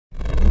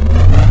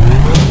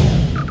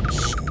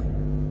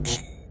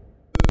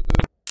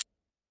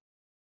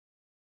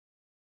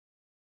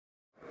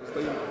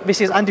This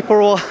is Andy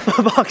Porroll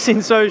for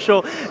Boxing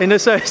Social in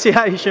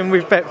association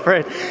with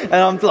Betfred, and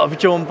I'm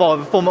joined by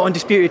the former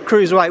undisputed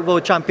cruiserweight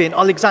world champion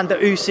Alexander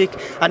Usyk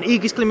and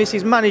Aegis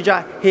Klimis's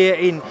manager here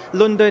in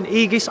London.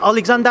 Aegis,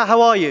 Alexander,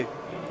 how are you?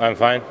 I'm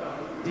fine.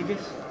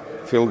 Aegis?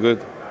 Feel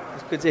good.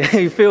 It's good to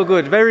hear you feel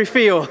good. Very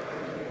feel.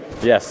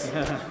 Yes.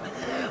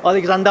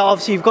 Alexander,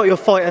 obviously you've got your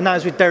fight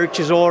announced with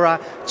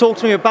Chisora. Talk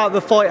to me about the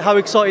fight. How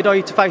excited are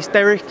you to face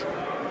Derek?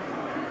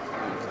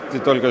 Ты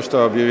только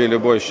что объявили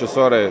бой с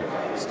Чисорой.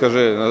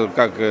 Скажи,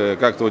 как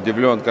ты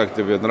удивлен, как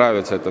тебе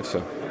нравится это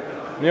все?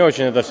 Мне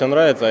очень это все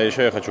нравится, а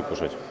еще я хочу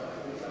кушать.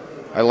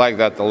 I like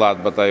that a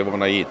lot, but I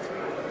wanna eat.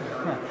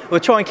 We'll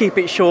try and keep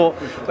it short.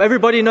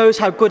 Everybody knows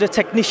how good a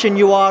technician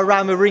you are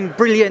around the ring,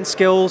 brilliant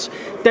skills.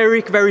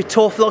 Derek, very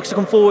tough, likes to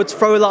come forwards,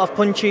 throw a lot of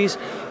punches.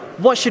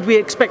 What should we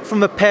expect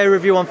from a pair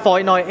of you on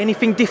fight night?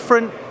 Anything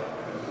different?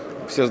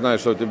 Все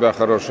знают, что у тебя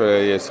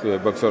хорошая есть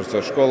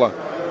боксерская школа.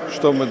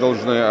 Что мы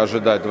должны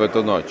ожидать в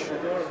эту ночь?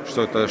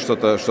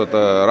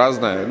 Что-то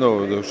разное,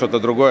 ну, что-то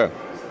другое?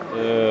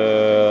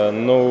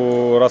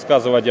 Ну,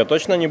 рассказывать я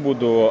точно не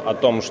буду о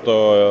том,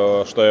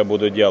 что я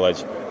буду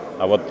делать.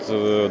 А вот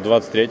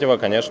 23-го,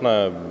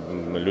 конечно,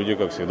 люди,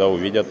 как всегда,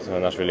 увидят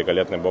наш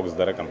великолепный бокс с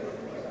Дереком.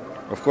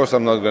 Of course,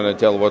 I'm not gonna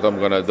tell what I'm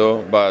gonna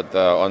do, but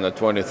on the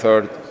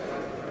 23rd,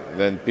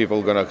 then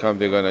people gonna come,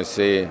 they're gonna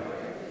see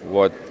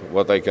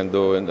what I can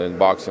do in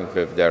boxing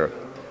with Derek.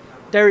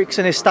 Derek's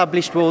an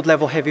established world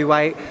level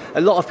heavyweight.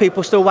 A lot of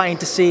people still waiting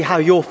to see how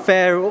you'll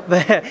fare up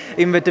there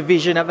in the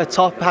division at the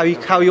top, how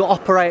you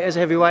operate as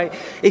heavyweight.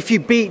 If you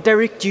beat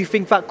Derek, do you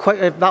think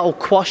that'll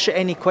quash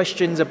any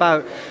questions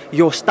about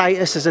your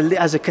status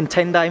as a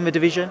contender in the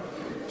division?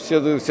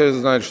 Все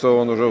знают, что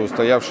он уже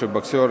устоявший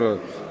боксер,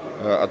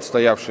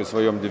 отстоявший в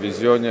своем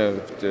дивизионе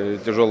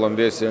в тяжелом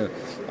весе,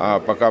 а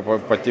пока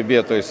по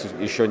тебе, то есть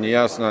еще не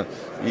ясно.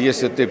 И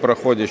если ты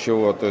проходишь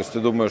его, то есть ты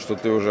думаешь, что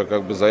ты уже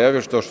как бы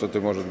заявишь то, что ты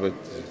можешь быть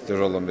в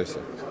тяжелом весе?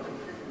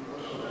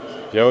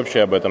 Я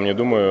вообще об этом не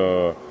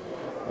думаю.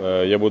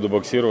 Я буду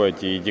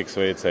боксировать и идти к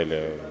своей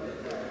цели.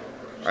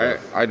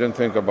 I don't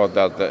think about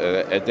that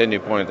at any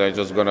point. I'm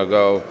just gonna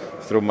go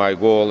through my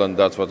goal, and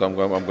that's what I'm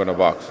gonna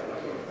box.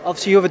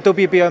 Obviously, you're the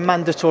WBO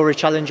mandatory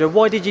challenger.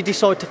 Why did you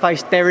decide to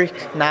face Derek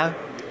now?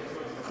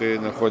 Ты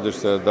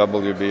находишься в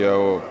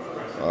WBO,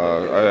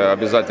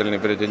 обязательный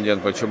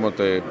претендент. Почему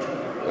ты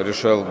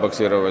решил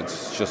боксировать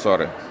с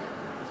Чисорой?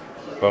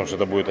 Потому что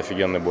это будет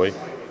офигенный бой.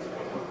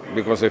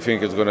 Because I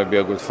think it's gonna be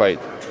a good fight.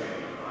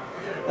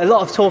 A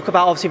lot of talk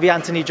about obviously the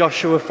Anthony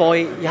Joshua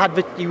fight.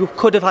 You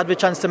could have had the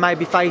chance to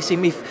maybe face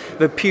him if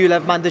the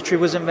Pulev mandatory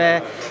wasn't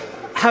there.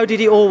 How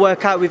did it all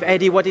work out with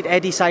Eddie? What did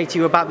Eddie say to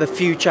you about the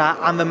future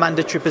and the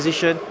mandatory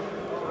position?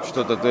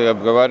 Что-то ты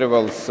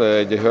обговаривал с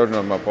Эдди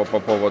Херном по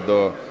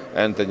поводу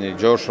Энтони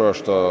Джошуа,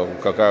 что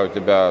какая у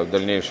тебя в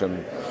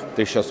дальнейшем...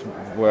 Ты сейчас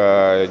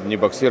не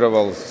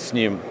боксировал с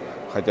ним,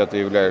 хотя ты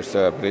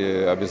являешься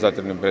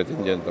обязательным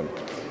претендентом.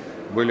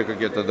 Были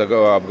какие-то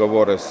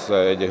обговоры с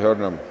Эдди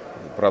Херном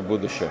про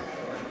будущее?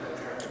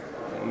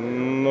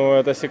 Ну,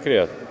 это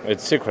секрет.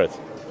 It's secret.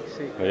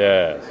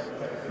 Yes.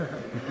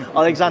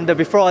 Alexander,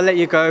 before I let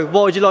you go,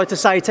 what would you like to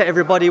say to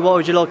everybody? What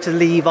would you like to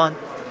leave on?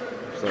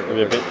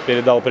 Я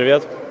передал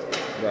привет?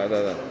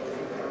 Да.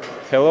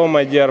 Hello,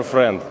 my dear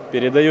friend.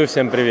 Передаю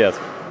всем привет.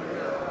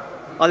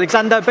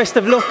 Alexander, best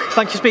of luck.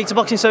 Thank you for speaking to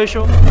Boxing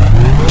Social.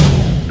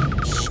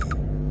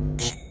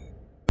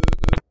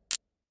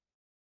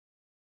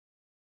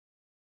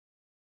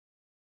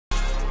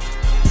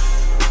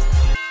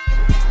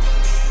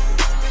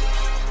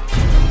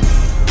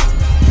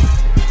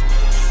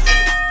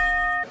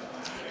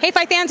 Hey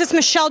Fight fans, it's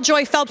Michelle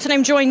Joy Phelps and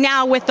I'm joined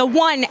now with the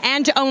one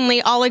and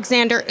only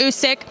Alexander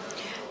Usyk.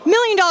 $1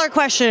 million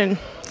question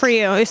for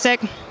you,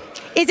 Usyk.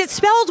 Is it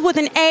spelled with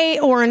an A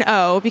or an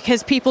O?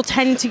 Because people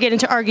tend to get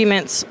into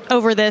arguments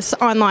over this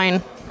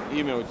online.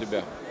 Имя у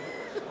тебя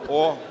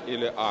О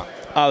или А?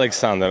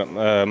 Alexander.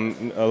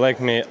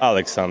 Like me,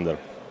 Alexander.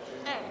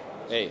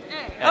 A.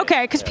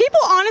 Okay, because people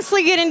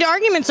honestly get into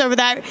arguments over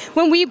that.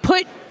 When we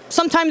put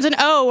sometimes an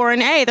O or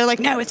an A, they're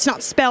like, no, it's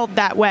not spelled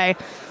that way.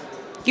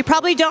 You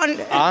probably don't...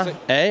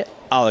 A,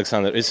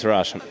 Alexander, it's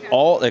Russian.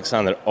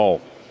 Alexander,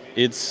 O.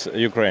 It's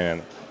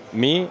Ukrainian.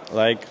 Me,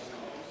 like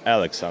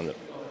Alexander.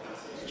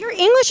 Your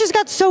English has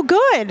got so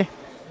good.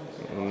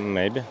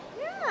 Maybe.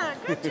 Yeah,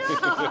 good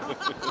job.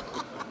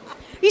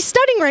 You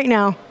studying right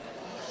now?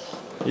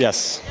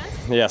 Yes.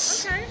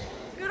 Okay.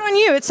 Good on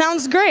you. It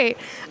sounds great.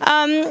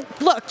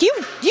 Look,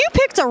 you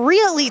picked a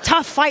really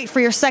tough fight for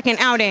your second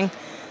outing.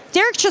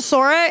 Derek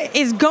Chisora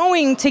is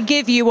going to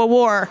give you a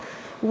war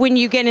when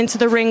you get into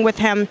the ring with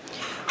him.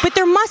 But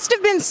there must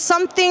have been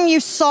something you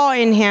saw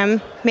in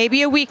him,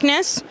 maybe a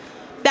weakness,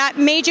 that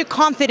made you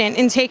confident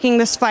in taking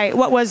this fight.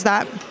 What was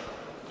that?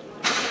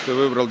 Ты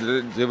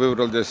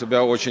выбрал для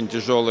себя очень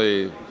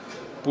тяжелый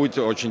путь,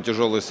 очень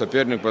тяжелый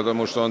соперник,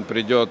 потому что он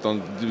придет,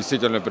 он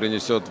действительно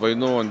принесет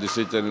войну, он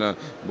действительно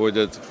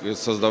будет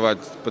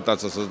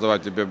пытаться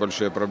создавать тебе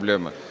большие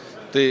проблемы.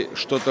 Ты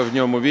что-то в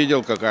нем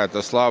увидел,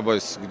 какая-то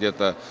слабость,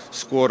 где-то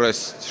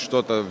скорость,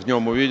 что-то в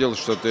нем увидел,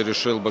 что ты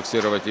решил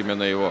боксировать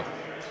именно его?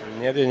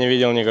 Нет, я не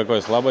видел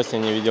никакой слабости,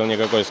 не видел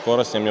никакой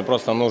скорости. Мне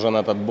просто нужен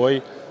этот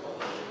бой.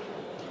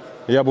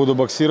 Я буду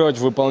боксировать,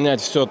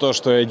 выполнять все то,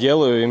 что я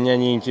делаю, и меня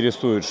не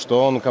интересует,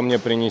 что он ко мне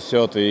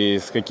принесет и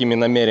с какими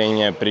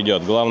намерениями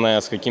придет. Главное,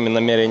 с какими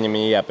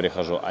намерениями я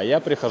прихожу. А я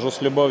прихожу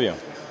с любовью.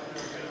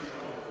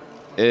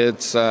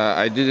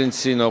 I didn't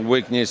see no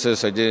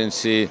weaknesses, I didn't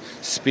see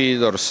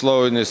speed or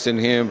slowness in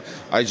him.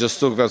 I just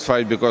took that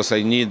fight because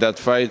I need that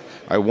fight.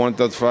 I want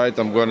that fight.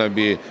 I'm going to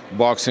be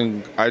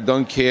boxing. I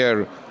don't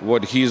care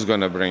what he's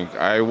going to bring.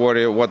 I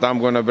worry what I'm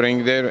going to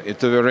bring there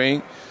into the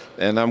ring,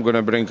 and I'm going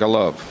to bring a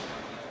love.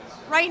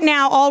 Right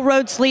now, all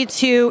roads lead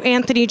to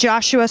Anthony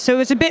Joshua, so it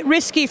was a bit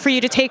risky for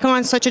you to take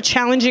on such a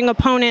challenging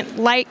opponent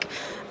like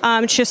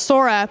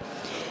Chisora.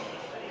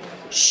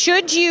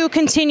 Should you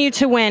continue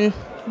to win,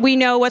 we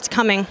know what's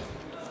coming.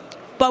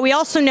 But we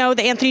also know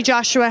that Anthony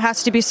Joshua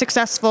has to be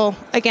successful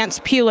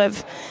against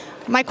Pulev.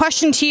 My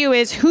question to you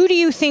is, who do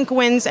you think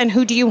wins and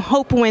who do you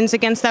hope wins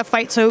against that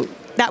fight? So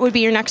that would be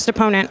your next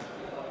opponent.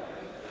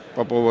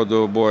 По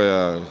поводу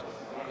боя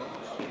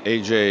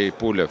AJ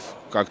Pulev,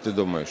 как ты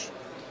думаешь?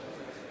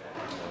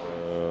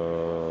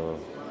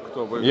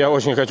 Я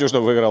очень хочу,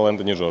 чтобы выиграл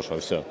Энтони Джошуа.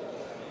 Все.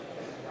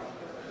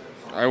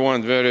 I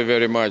want very,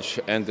 very much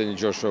Anthony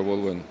Joshua will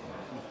win.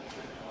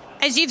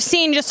 As you've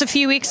seen just a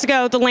few weeks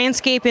ago, the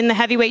landscape in the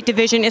heavyweight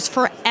division is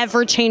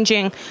forever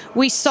changing.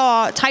 We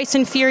saw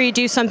Tyson Fury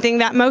do something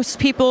that most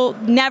people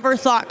never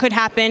thought could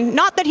happen.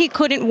 Not that he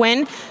couldn't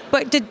win,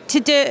 but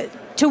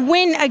to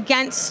win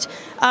against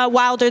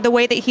Wilder the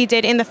way that he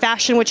did in the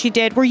fashion which he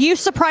did. Were you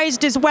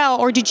surprised as well,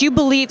 or did you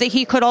believe that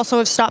he could also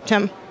have stopped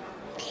him?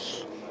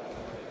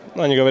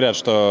 Ну, они говорят,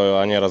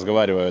 что они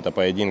разговаривают о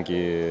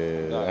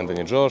поединке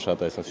Энтони Джошуа,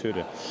 Тайсон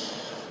Фьюри.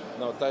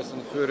 Но Тайсон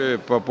Фьюри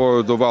по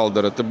поводу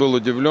Вайлдера. Ты был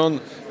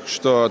удивлен,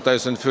 что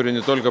Тайсон Фьюри не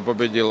только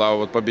победил, а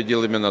вот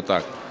победил именно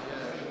так?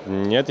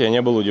 Нет, я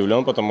не был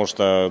удивлен, потому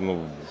что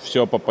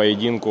все по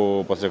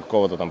поединку после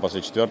какого-то там,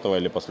 после 4-го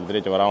или после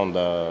 3-го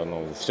раунда,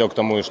 все к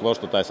тому и шло,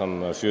 что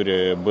Тайсон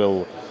Фьюри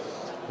был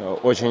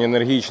очень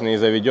энергичный и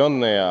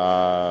заведенный,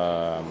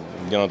 а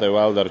Деонтай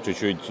Уайлдер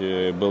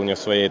чуть-чуть был не в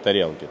своей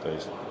тарелке. То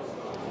есть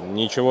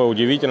ничего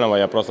удивительного,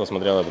 я просто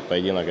смотрел этот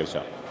поединок и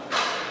все.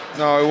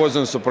 No, I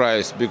wasn't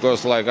surprised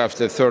because like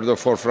after third or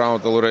fourth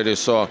round I already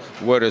saw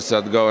where is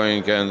that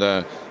going,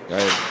 and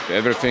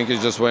everything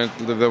just went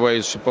the way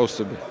it's supposed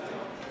to be.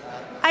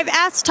 I've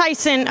asked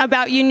Tyson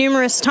about you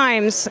numerous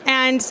times,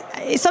 and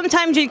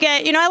sometimes you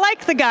get, I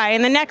like the guy,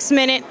 and the next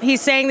minute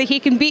he's saying that he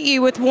can beat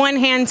you with one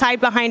hand tied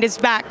behind his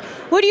back.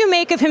 What do you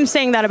make of him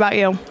saying that about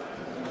you?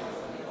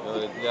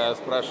 Я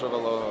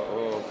спрашивал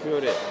о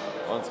Фьюри.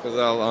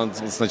 Он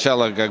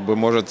сначала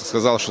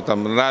сказал, что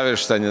там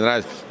нравишься, не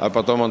нравится, а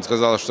потом он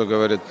сказал, что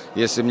говорит,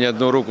 если мне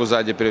одну руку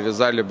сзади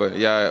привязали бы,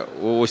 я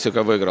у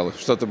Усика выиграл.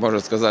 Что ты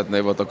можешь сказать на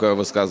его такое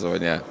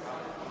высказывание?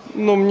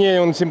 Мне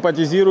он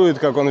симпатизирует,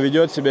 как он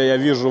ведет себя. Я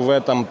вижу в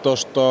этом то,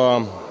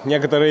 что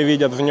некоторые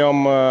видят в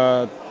нем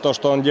то,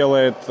 что он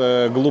делает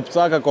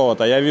глупца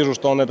какого-то. Я вижу,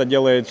 что он это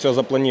делает все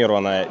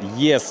запланированно.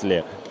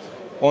 Если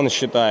он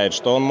считает,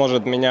 что он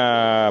может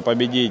меня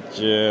победить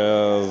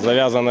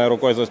завязанной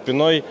рукой за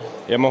спиной,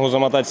 я могу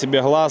замотать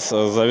себе глаз,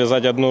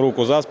 завязать одну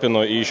руку за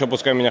спину, и еще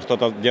пускай меня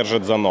кто-то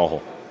держит за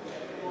ногу.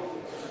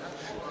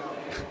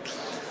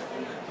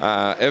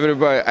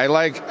 Everybody, I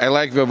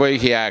like the way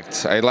he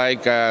acts. I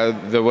like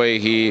the way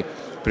he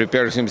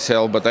prepares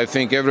himself, but I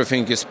think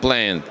everything is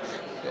planned.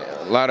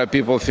 A lot of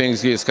people think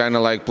he's kind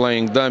of like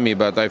playing dummy,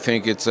 but I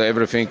think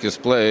everything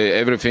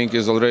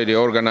is already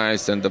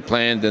organized and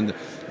planned, and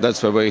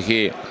that's the way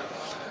he.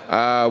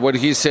 What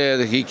he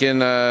said, he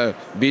can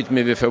beat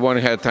me with a one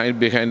hand tied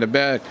behind the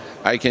back.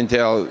 I can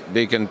tell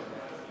they can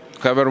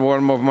cover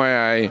one of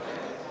my eye,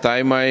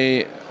 tie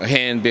my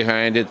hand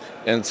behind it,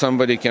 and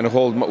somebody can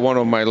hold one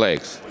of my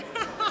legs.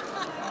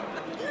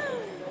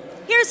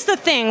 Here's the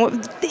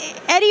thing.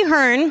 Eddie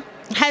Hearn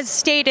has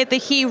stated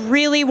that he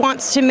really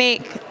wants to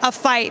make a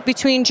fight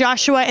between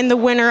Joshua and the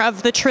winner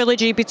of the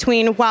trilogy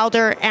between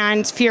Wilder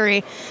and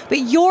Fury. But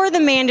you're the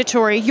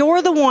mandatory.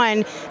 You're the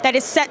one that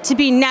is set to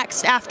be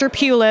next after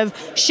Pulev,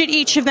 should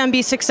each of them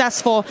be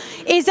successful.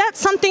 Is that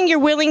something you're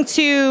willing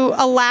to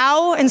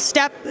allow and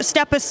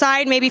step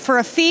aside maybe for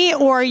a fee,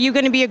 or are you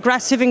going to be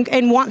aggressive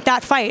and want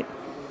that fight?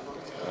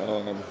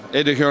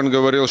 Эдди Хёрн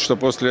говорил, что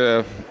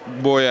после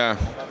боя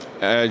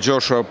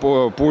Джошуа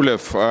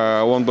Пулев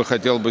он бы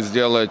хотел бы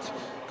сделать,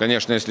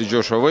 конечно, если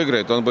Джошуа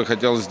выиграет, он бы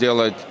хотел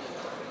сделать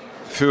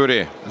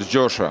Фьюри с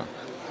Джошуа.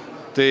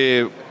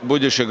 Ты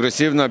будешь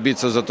агрессивно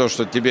биться за то,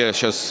 что тебе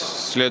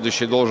сейчас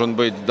следующий должен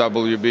быть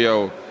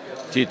WBO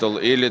титул,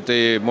 или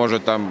ты,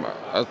 может, там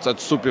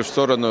отступишь в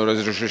сторону,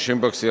 разрешишь им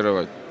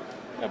боксировать?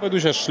 Я пойду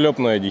сейчас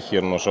шлепну Эдди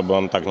Хирну, чтобы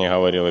он так не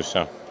говорил, и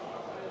все.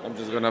 I'm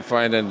just gonna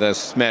find and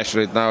smash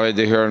right now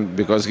Eddie Hearn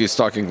because he's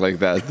talking like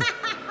that.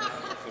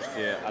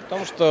 О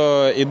том,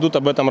 что идут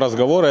об этом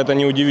разговоры, это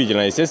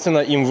неудивительно. Естественно,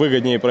 им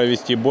выгоднее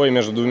провести бой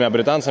между двумя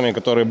британцами,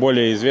 которые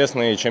более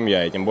известные, чем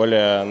я. И тем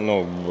более,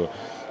 ну,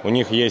 у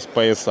них есть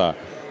пояса.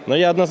 Но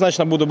я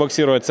однозначно буду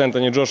боксировать с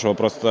Энтони Джошуа,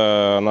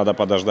 просто надо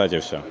подождать и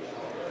все.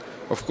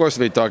 Of course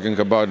they're talking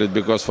about it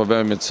because for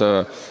them it's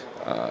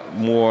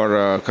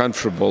more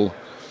comfortable.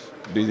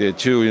 The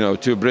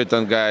two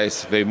Britain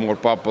guys, they're more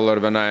popular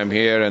when I am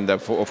here, and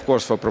of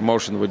course for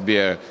promotion would be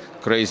a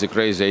crazy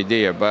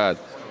idea, but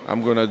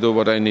I'm gonna do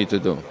what I need to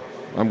do.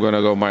 I'm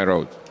gonna go my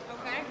road.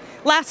 Okay.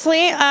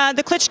 Lastly,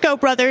 the Klitschko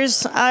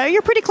brothers,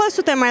 you're pretty close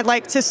with them, I'd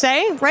like to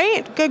say,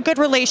 right? Good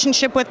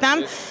relationship with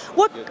them.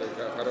 What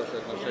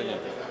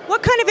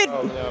kind of it?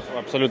 У меня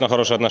абсолютно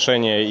хорошие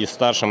отношения и с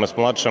старшим, и с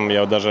младшим.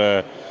 Я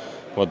даже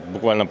вот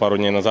буквально пару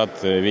дней назад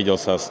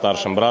виделся с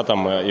старшим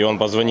братом, и он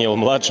позвонил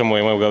младшему,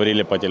 и мы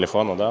говорили по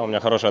телефону, да, у меня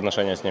хорошие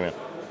отношения с ними.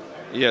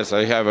 Yes,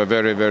 I have a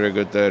very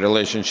good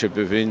relationship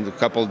with him. A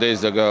couple of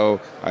days ago,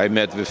 I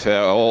met with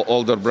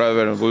older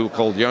brother, and we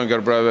called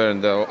younger brother,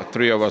 and the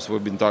three of us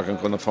we've been talking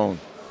on the phone.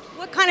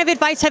 What kind of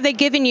advice have they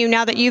given you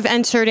now that you've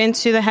entered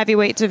into the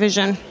heavyweight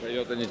division?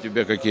 Дают они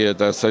тебе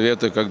какие-то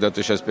советы, когда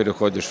ты сейчас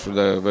переходишь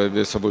в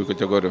весовую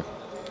категорию?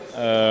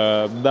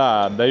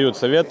 Да, дают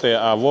советы,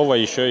 а Вова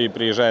еще и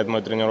приезжает в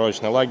мой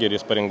тренировочный лагерь и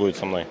спаррингует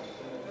со мной.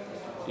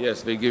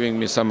 Yes, they're giving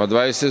me some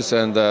advices,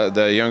 and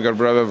the younger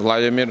brother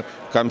Vladimir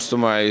comes to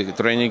my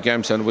training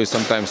camps, and we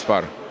sometimes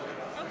spar.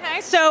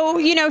 Okay, so,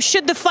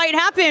 should the fight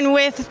happen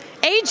with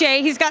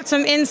AJ, he's got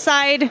some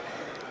inside,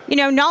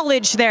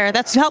 knowledge there.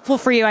 That's helpful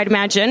for you, I'd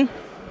imagine.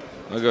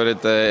 Он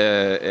говорит,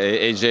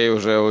 AJ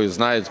уже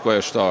знает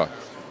кое-что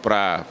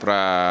про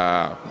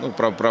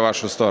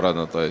вашу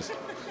сторону, то есть.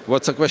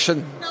 What's the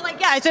question? No,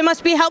 so it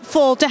must be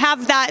helpful to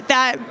have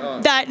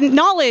that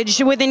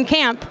knowledge within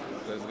camp.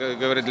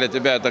 Говорит, для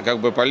тебя это как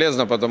бы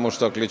полезно, потому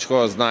что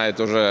Кличко знает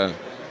уже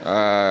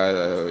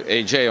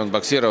AJ, он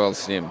боксировал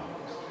с ним.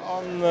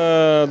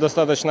 Он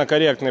достаточно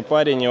корректный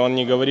парень, и он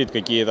не говорит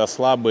какие-то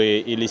слабые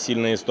или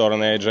сильные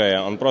стороны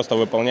AJ. Он просто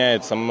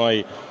выполняет со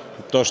мной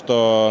то,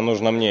 что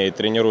нужно мне, и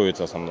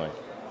тренируется со мной.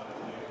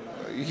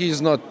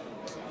 He's not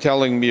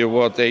telling me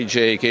what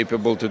AJ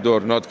capable to do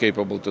or not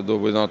capable to do.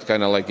 We're not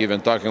kind of like even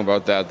talking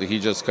about that. He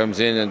just comes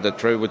in and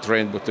we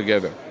train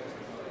together.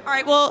 All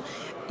right, well,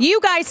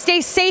 you guys stay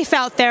safe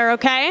out there,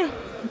 okay?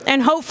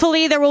 And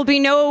hopefully there will be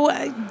no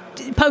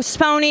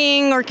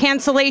postponing or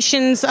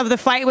cancellations of the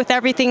fight with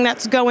everything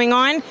that's going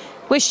on.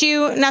 Wish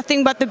you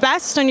nothing but the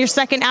best on your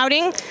second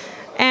outing.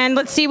 And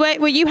let's see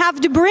what you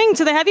have to bring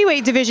to the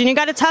heavyweight division. You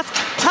got a tough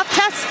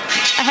test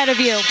ahead of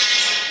you.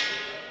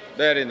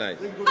 Very nice.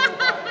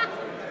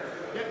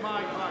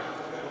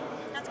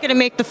 That's going to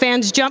make the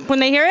fans jump when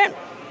they hear it.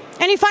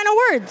 Any final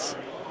words?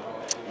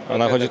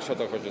 Она хочет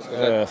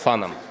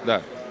фанам.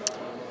 Да.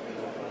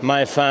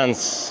 My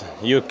fans,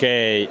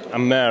 UK,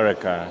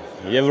 America,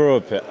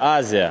 Europe,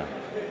 Asia,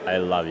 I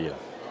love you.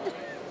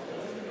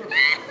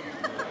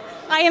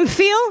 I am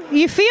Phil.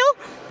 You feel?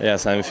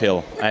 Yes, I'm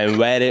Phil. I'm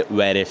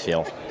very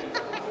Phil.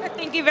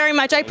 Thank you very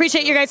much. I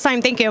appreciate your guys'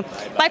 time. Thank you.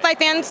 Bye, Fight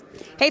fans.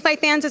 Hey,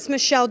 Fight fans, it's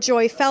Michelle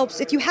Joy Phelps.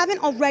 If you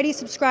haven't already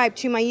subscribed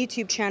to my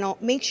YouTube channel,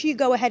 make sure you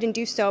go ahead and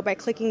do so by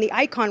clicking the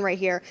icon right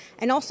here,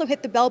 and also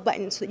hit the bell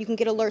button so that you can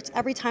get alerts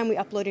every time we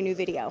upload a new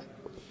video.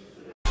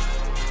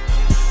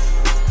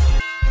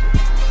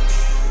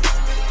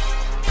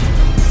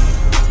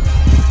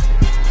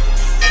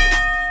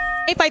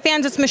 Hey, Fight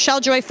fans, it's Michelle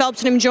Joy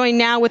Phelps, and I'm joined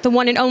now with the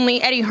one and only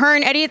Eddie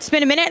Hearn. Eddie, it's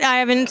been a minute. I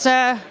haven't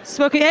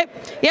spoken yet.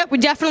 Yep, we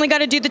definitely got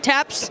to do the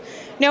taps.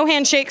 No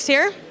handshakes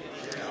here.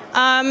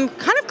 Kind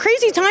of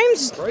crazy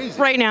times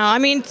right now. I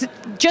mean,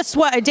 just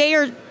what, a day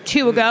or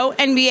two ago,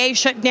 NBA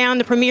shut down.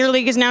 The Premier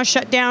League is now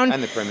shut down.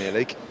 And the Premier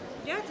League.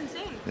 Yeah, it's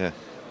insane. Yeah.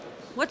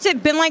 What's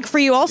it been like for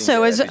you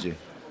also? You said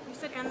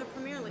and the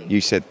Premier League.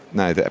 You said,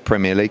 no, the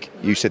Premier League.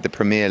 You said the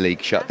Premier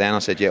League shut down. I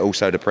said, yeah,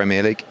 also the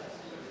Premier League.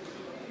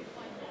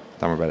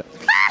 Don't worry about it.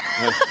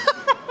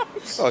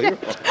 Oh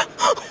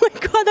my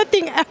God, that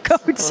thing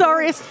echoed.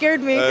 Sorry, it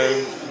scared me.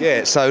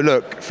 Yeah, so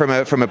look,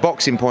 from a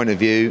boxing point of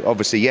view,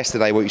 obviously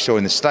yesterday what you saw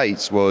in the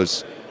States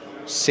was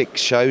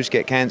 6 shows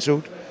get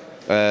cancelled.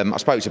 I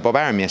spoke to Bob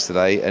Arum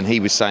yesterday, and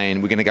he was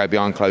saying we're going to go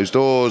behind closed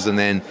doors, and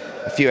then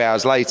a few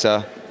hours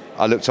later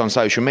I looked on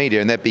social media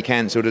and they'd be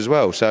cancelled as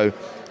well. So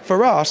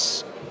for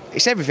us,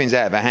 everything's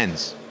out of our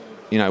hands.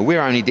 You know,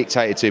 we're only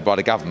dictated to by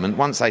the government.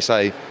 Once they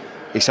say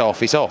it's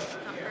off, it's off.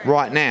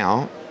 Right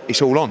now,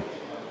 it's all on.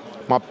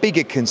 My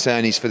bigger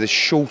concern is for the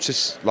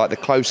shortest, like the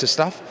closer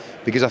stuff,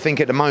 because I think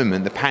at the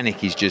moment the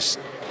panic is just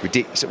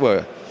ridiculous. Well,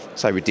 I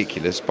say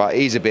ridiculous, but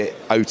it is a bit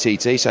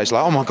OTT. So it's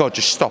like, oh my God,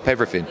 just stop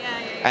everything.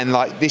 And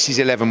like, this is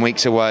 11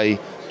 weeks away.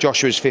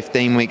 Joshua's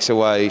 15 weeks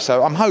away.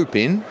 So I'm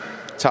hoping,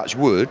 touch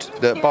wood,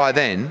 that by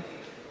then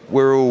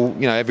we're all,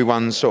 you know,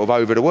 everyone's sort of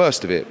over the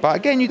worst of it. But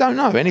again, you don't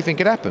know. Anything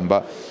could happen.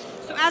 But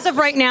so as of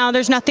right now,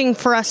 there's nothing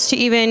for us to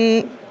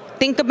even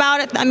think about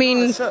it. I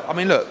mean,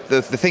 look,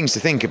 the things to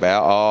think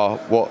about are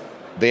what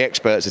the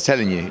experts are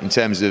telling you in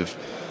terms of,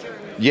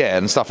 yeah,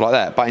 and stuff like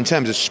that. But in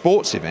terms of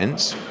sports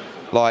events,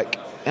 like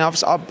and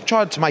I've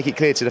tried to make it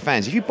clear to the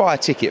fans, if you buy a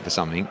ticket for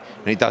something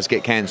and it does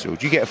get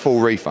cancelled, you get a full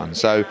refund.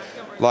 So,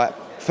 like,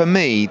 for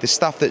me, the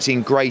stuff that's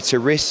in greater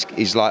risk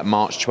is like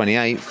March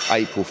 28th,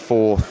 April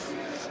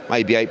 4th,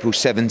 maybe April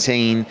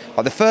 17.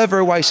 Like, the further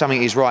away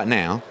something is right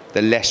now,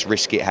 the less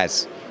risk it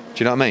has. Do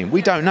you know what I mean?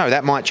 We don't know,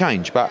 that might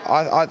change, but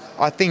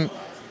I think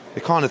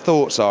the kind of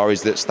thoughts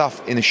is that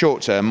stuff in the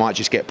short term might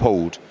just get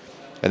pulled,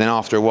 and then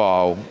after a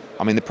while,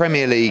 I mean, the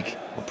Premier League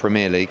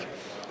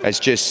has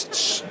just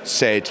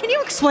said... Can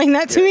you explain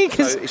that to me?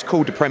 So it's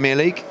called the Premier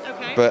League,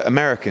 but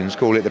Americans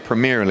call it the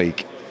Premier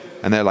League.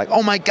 And they're like,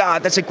 oh my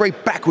God, that's a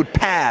great backward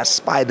pass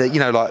by the, you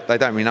know, like, they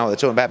don't really know what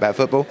they're talking about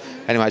football.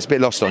 Anyway, it's a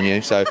bit lost on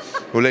you, so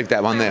we'll leave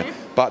that one there.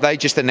 But they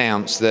just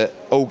announced that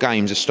all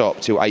games are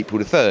stopped till April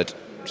the 3rd.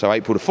 So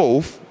April the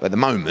 4th, at the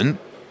moment,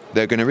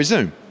 they're going to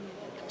resume.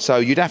 So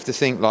you'd have to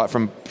think, like,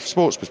 from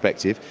sports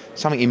perspective,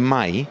 something in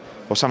May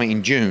or something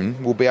in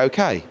June will be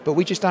okay. But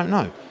we just don't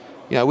know.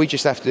 You know, we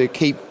just have to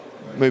keep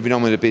moving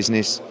on with the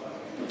business.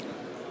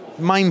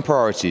 Main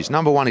priorities.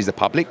 Number one is the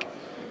public,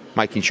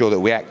 making sure that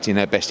we act in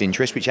their best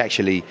interest, which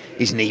actually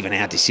isn't even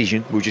our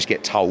decision. We'll just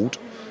get told.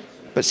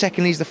 But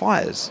secondly is the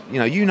fighters.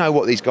 You know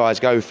what these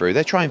guys go through.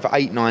 They're training for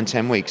 8, 9,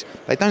 10 weeks.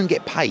 They don't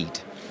get paid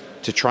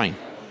to train.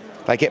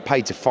 They get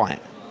paid to fight.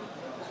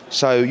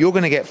 So you're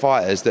going to get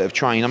fighters that have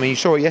trained. I mean, you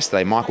saw it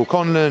yesterday. Michael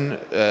Conor,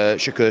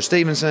 Shakur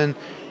Stevenson,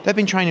 they've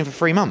been training for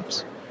 3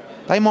 months.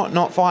 They might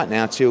not fight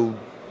now till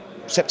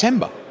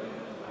September.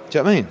 Do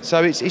you know what I mean?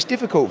 So it's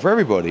difficult for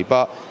everybody,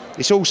 but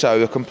it's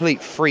also a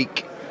complete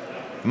freak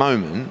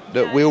moment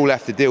that we all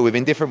have to deal with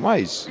in different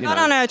ways. I got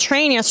on a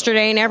train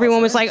yesterday and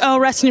everyone was like, oh,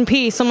 rest in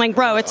peace. I'm like,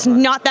 bro, it's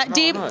not that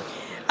deep.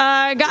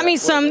 Got me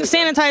some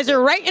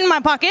sanitizer right in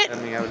my pocket.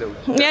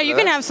 Yeah, you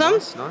can have some.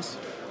 Nice.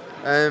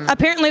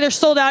 Apparently they're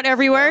sold out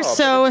everywhere,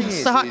 so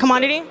it's a hot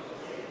commodity.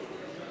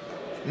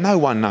 No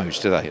one knows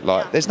today.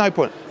 Like, there's no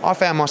point. I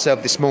found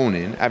myself this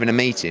morning having a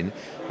meeting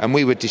and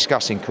we were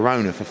discussing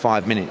Corona for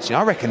 5 minutes.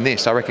 I reckon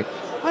this, I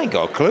ain't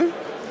got a clue.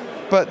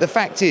 But the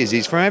fact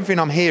is from everything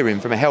I'm hearing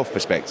from a health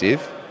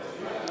perspective,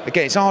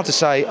 again, it's hard to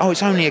say, oh,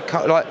 it's only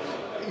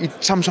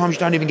sometimes you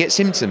don't even get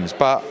symptoms,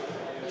 but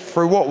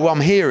through what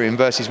I'm hearing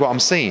versus what I'm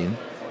seeing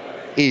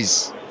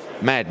is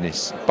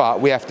madness.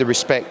 But we have to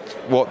respect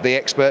what the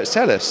experts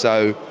tell us.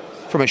 So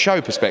from a show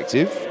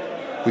perspective,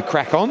 we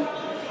crack on.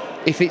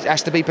 If it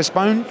has to be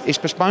postponed, it's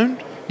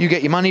postponed. You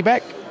get your money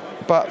back.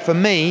 But for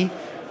me,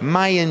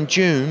 May and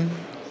June,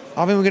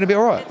 I think we're going to be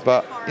all right.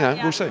 But,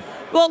 we'll see.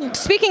 Well,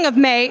 speaking of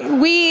May,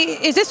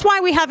 is this why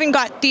we haven't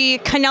got the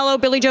Canelo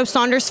Billy Joe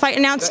Saunders fight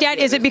announced yet?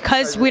 Is it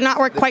because we're not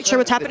quite sure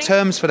what's happening? The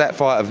terms for that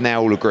fight have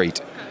now all agreed.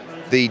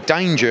 The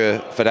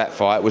danger for that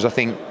fight was, I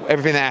think,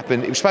 everything that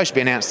happened, it was supposed to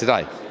be announced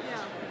today.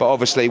 But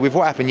obviously, with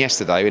what happened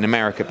yesterday, in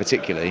America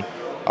particularly,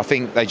 I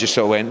think they just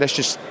sort of went, let's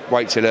just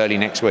wait till early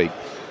next week.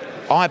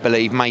 I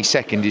believe May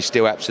 2nd is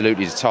still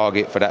absolutely the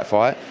target for that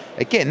fight.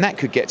 Again, that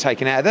could get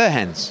taken out of their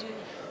hands.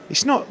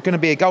 It's not going to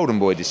be a Golden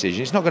Boy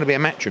decision. It's not going to be a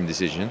Matchroom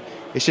decision.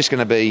 It's just going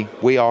to be,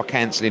 we are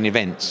cancelling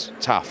events.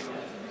 Tough.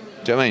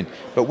 Do you know what I mean?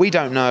 But we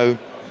don't know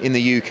in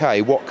the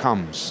UK what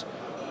comes.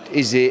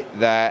 Is it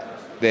that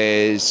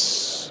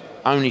there's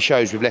only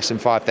shows with less than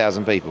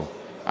 5,000 people?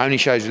 Only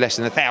shows with less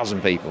than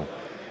 1,000 people?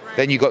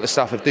 Then you've got the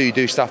stuff of, do you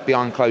do stuff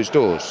behind closed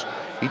doors?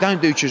 You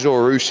don't do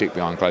Chisora Usyk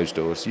behind closed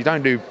doors. You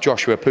don't do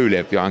Joshua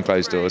Pulev behind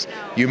closed doors.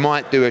 You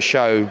might do a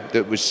show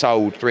that was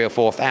sold 3,000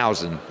 or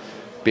 4,000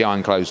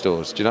 behind closed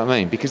doors. Do you know what I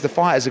mean? Because the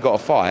fighters have got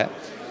to fight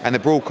and the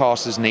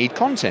broadcasters need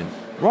content.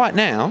 Right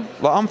now,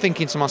 like, I'm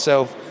thinking to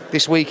myself,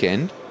 this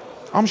weekend,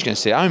 I'm just going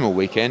to sit at home all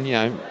weekend,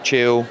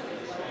 chill.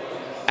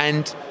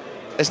 And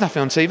there's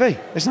nothing on TV.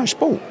 There's no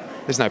sport.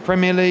 There's no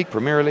Premier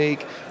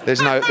League.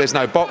 There's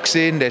no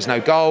boxing. There's no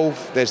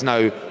golf. There's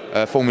no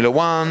Formula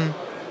One.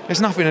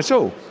 There's nothing at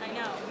all.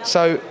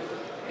 So,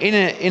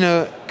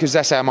 because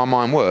that's how my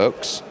mind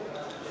works,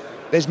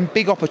 there's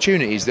big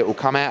opportunities that will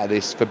come out of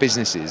this for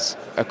businesses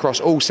across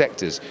all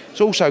sectors.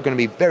 It's also going to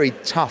be very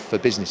tough for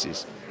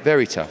businesses,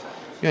 very tough.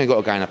 You only got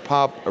to go in a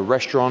pub, a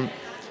restaurant,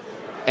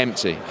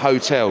 empty.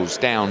 Hotels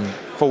down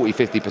 40,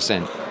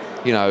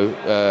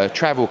 50%.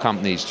 Travel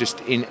companies just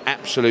in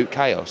absolute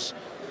chaos.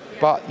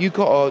 But you've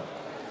got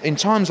to, in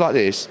times like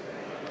this,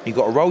 you've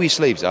got to roll your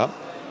sleeves up,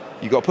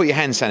 you've got to put your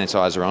hand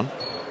sanitizer on,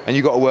 and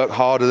you've got to work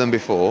harder than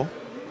before,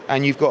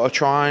 and you've got to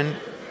try and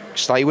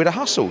stay with a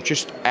hustle.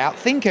 Just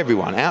outthink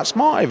everyone,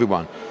 outsmart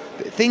everyone.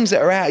 Things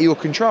that are out of your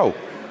control.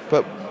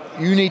 But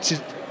you need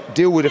to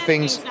deal with the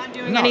things. Not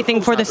doing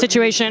anything for the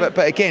situation.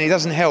 But again, it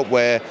doesn't help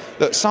where,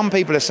 look, some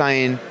people are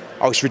saying,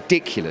 oh, it's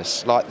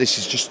ridiculous. Like, this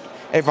is just,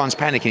 everyone's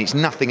panicking. It's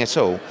nothing at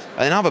all. And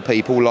then other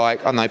people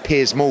like, I don't know,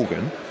 Piers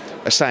Morgan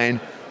are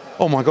saying,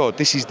 oh my God,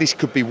 this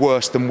could be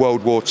worse than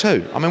World War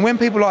II. I mean, when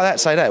people like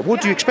that say that,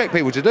 what do you expect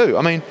people to do?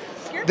 I mean,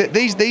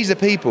 these are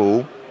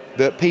people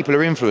that people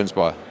are influenced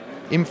by.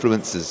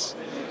 Influencers.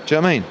 Do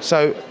you know what I mean?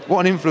 So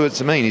what an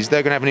influencer means is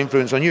they're going to have an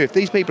influence on you. If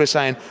these people are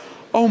saying,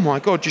 oh my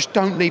God, just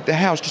don't leave the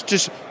house,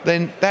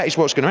 then that is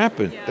what's going to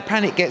happen. The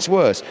panic gets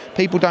worse.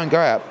 People don't go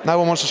out. No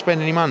one wants to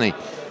spend any money.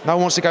 No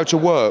one wants to go to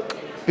work.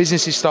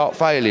 businesses start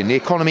failing, the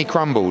economy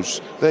crumbles.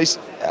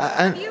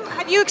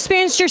 Have you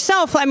experienced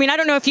yourself? I mean, I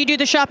don't know if you do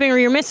the shopping or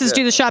your missus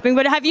do the shopping,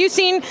 but have you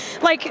seen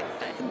like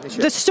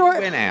the store? I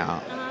went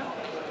out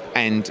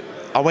and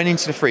I went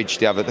into the fridge,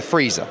 the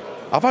freezer.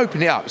 I've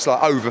opened it up, it's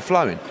like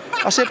overflowing.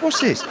 I said,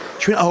 what's this?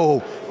 She went,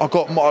 oh, I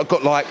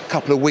got like a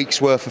couple of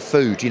weeks worth of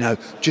food, you know,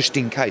 just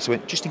in case. I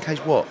went, just in case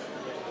what?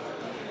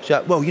 She's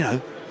like, well, you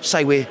know,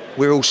 say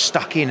we're all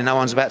stuck in and no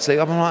one's about to leave.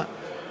 I'm like,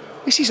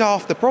 this is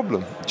half the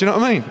problem. Do you know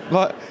what I mean?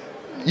 Like,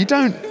 you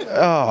don't,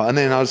 and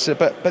then I was,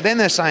 but then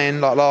they're saying,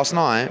 like last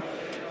night,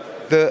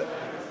 that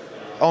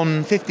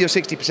on 50 or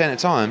 60% of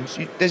times,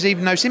 there's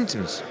even no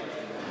symptoms.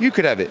 You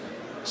could have it.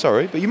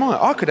 Sorry, but you might.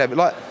 I could have it.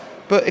 Like,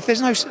 but if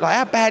there's no, like,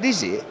 how bad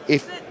is it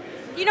if...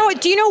 You know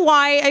what? Do you know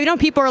why? I know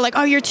people are like,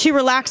 oh, you're too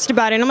relaxed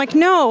about it. And I'm like,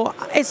 no,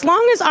 as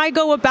long as I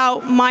go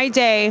about my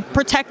day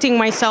protecting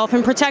myself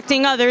and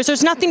protecting others,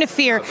 there's nothing to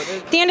fear.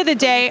 At the end of the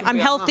day, I'm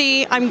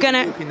healthy, I'm going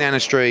to... Walking down the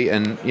street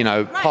and, you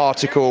know,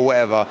 particle or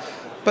whatever.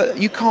 But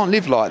you can't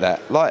live like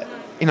that. Like,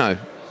 you know...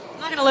 I'm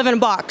not going to live in a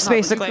box,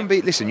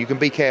 basically. Listen, you can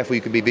be careful,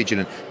 you can be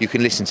vigilant, you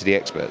can listen to the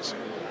experts.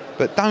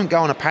 But don't go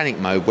on a panic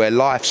mode where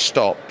life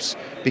stops,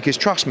 because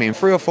trust me, in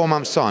 3 or 4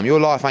 months' time, your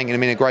life ain't going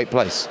to be in a great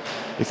place.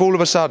 If all of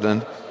a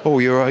sudden, oh,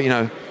 you're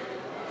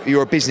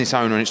a business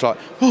owner and it's like,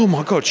 oh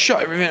my God,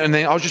 shut everything, and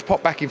then I'll just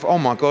pop back in for, oh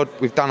my God,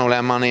 we've done all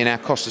our money and our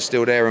costs are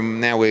still there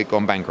and now we've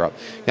gone bankrupt.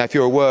 You know, if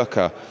you're a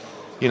worker,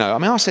 you know, I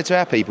mean, I said to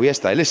our people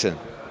yesterday, listen,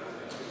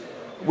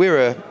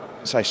 we're a,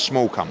 say,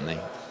 small company,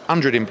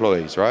 100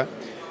 employees, right?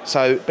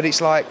 So, but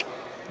it's like,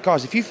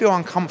 guys, if you feel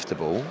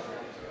uncomfortable,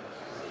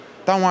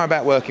 don't worry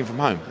about working from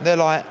home. They're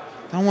like,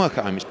 don't work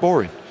at home, it's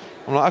boring.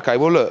 I'm like, okay,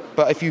 well look,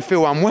 but if you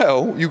feel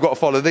unwell, you've got to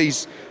follow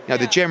these, you know,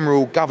 the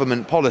general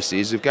government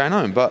policies of going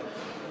home. But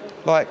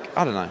like,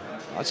 I don't know,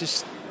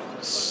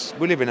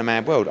 we live in a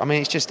mad world. I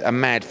mean, it's just a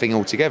mad thing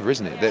altogether,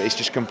 isn't it? That it's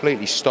just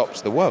completely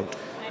stops the world.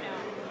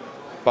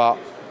 But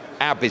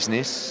our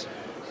business,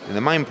 and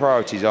the main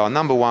priorities are,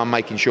 number one,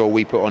 making sure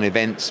we put on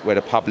events where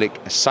the public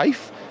are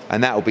safe,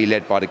 and that will be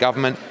led by the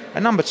government.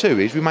 And number two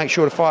is we make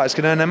sure the fighters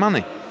can earn their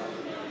money.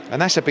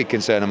 And that's a big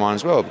concern of mine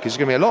as well, because there's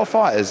going to be a lot of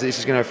fighters this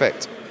is going to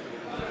affect.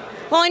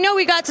 Well, I know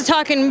we got to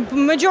talk in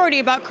majority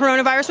about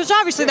coronavirus, which is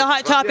obviously the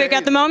hot topic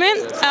at the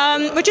moment,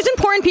 which is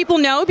important people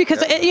know,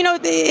 because, you know,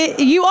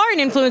 you are an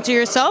influencer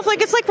yourself.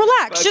 Like, it's like,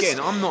 relax. But again,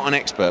 I'm not an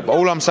expert, but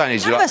all I'm saying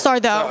is... None of us are,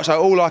 though.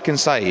 So all I can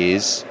say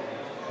is,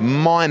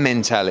 my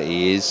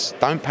mentality is,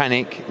 don't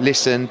panic,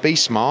 listen, be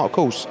smart, of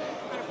course,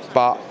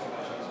 but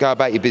go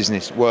about your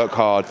business, work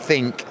hard,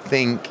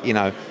 think, you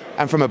know.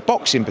 And from a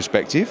boxing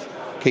perspective,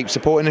 keep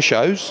supporting the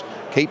shows,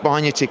 keep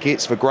buying your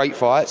tickets for great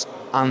fights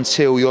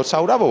until you're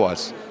told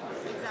otherwise.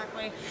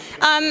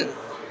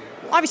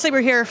 Obviously,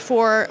 we're here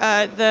for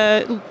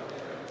the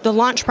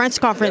launch press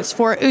conference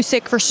for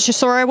Usyk versus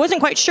Chisora. I wasn't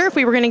quite sure if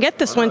we were going to get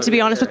this one, to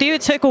be honest with you.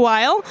 It took a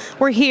while.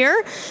 We're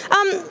here.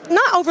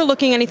 Not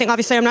overlooking anything.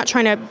 Obviously, I'm not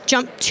trying to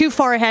jump too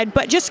far ahead,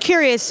 but just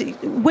curious,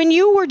 when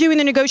you were doing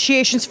the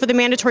negotiations for the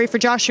mandatory for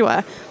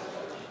Joshua,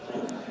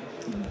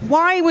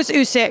 why was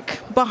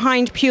Usyk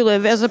behind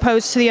Pulev as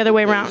opposed to the other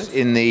way around?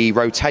 In the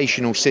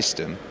rotational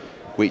system,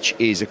 which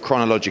is a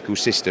chronological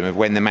system of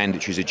when the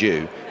mandatories are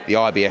due, the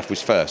IBF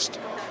was first.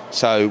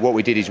 So what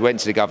we did is went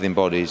to the governing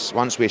bodies.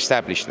 Once we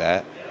established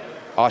that,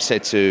 I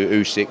said to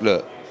Usyk,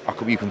 look,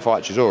 you can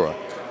fight Chisora.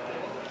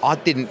 I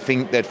didn't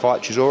think they'd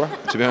fight Chisora,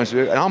 to be honest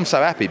with you. And I'm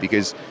so happy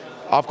because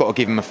I've got to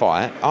give him a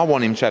fight. I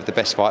want him to have the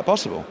best fight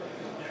possible.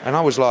 And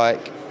I was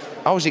like,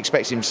 I was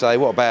expecting him to say,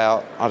 what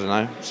about, I don't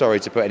know, sorry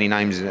to put any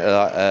names in,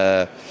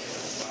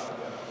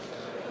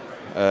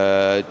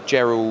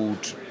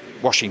 Gerald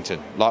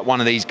Washington, like one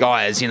of these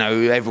guys, you know,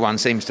 everyone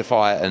seems to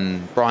fight,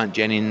 and Bryant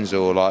Jennings,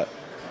 or like,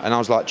 and I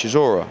was like,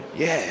 Chisora,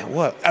 yeah,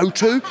 what,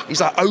 O2?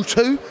 He's like,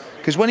 O2?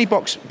 Because when he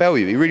boxed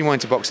Bellevue, he really wanted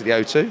to box at the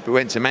O2, but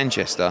went to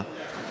Manchester,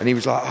 and he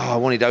was like, oh, I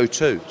wanted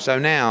O2. So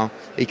now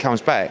he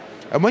comes back.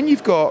 And when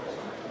you've got,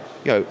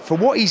 you know, for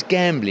what he's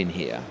gambling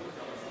here,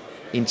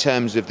 in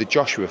terms of the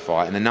Joshua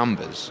fight and the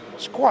numbers,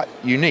 it's quite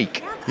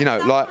unique. You know,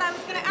 like, I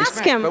was going to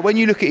ask him. But when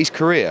you look at his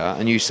career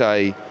and you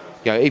say,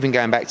 you know, even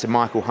going back to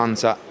Michael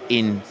Hunter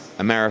in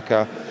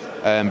America,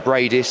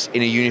 Bradis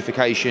in a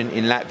unification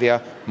in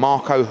Latvia,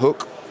 Marco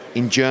Huck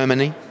in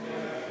Germany,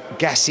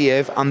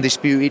 Gassiev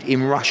undisputed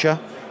in Russia,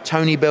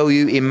 Tony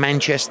Bellew in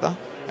Manchester,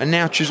 and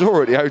now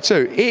Chisora at the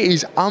O2. It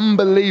is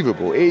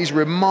unbelievable. It is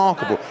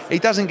remarkable. He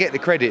doesn't get the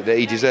credit that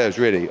he deserves,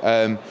 really.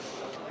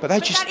 But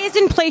that is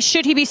in place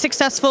should he be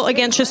successful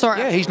against Chisora.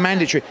 Yeah, he's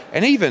mandatory.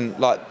 And even,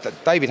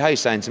 like David HAYE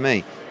saying to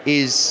me,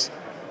 is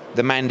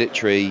the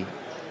mandatory,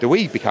 do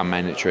we become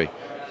mandatory?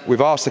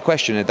 We've asked the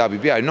question at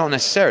WBO, not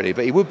necessarily,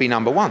 but he would be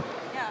number one.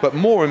 Yeah. But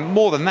more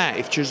than that,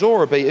 if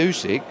Chisora beat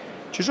Usyk,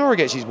 Chisora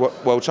gets his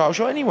world title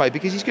shot anyway,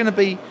 because he's going to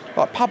be,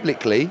 like,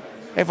 publicly,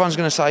 everyone's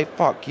going to say,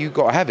 fuck, you've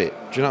got to have it.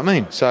 Do you know what I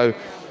mean? So,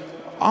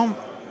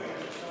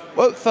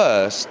 well, at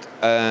first,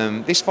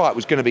 this fight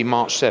was going to be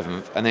March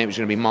 7th, and then it was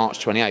going to be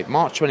March 28th.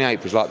 March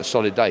 28th was like the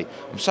solid date.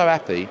 I'm so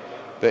happy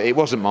that it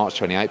wasn't March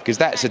 28th, because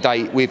that's a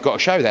date we've got to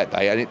show that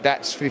day, and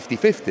that's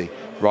 50-50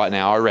 right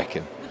now, I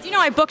reckon. You know,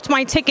 I booked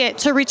my ticket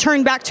to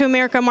return back to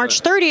America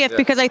March 30th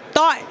because I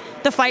thought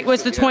the fight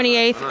was the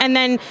 28th, and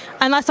then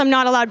unless I'm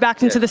not allowed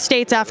back into the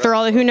States after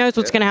all, who knows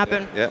what's going to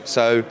happen. Yeah,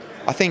 so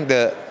I think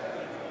that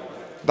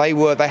they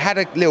had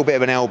a little bit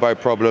of an elbow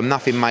problem,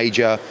 nothing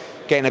major,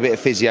 getting a bit of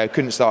physio,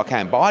 couldn't start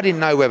camp. But I didn't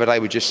know whether they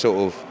were just sort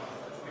of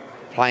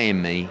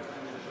playing me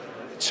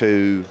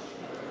to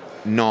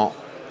not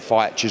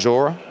fight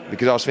Chisora,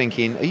 because I was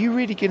thinking, are you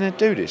really going to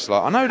do this?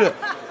 Like, I know that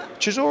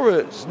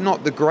Chisora's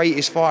not the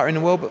greatest fighter in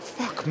the world, but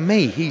fuck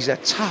me, he's a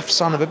tough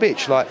son of a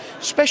bitch. Like,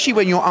 especially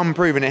when you're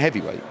unproven at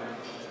heavyweight.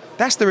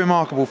 That's the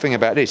remarkable thing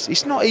about this.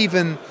 It's not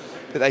even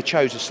that they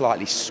chose a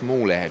slightly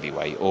smaller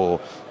heavyweight, or,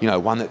 you know,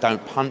 one that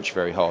don't punch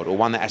very hard, or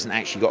one that hasn't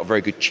actually got a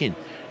very good chin.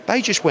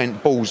 They just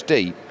went balls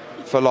deep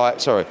for like,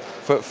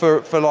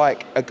 for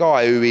like a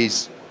guy who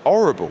is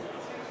horrible.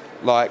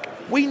 Like,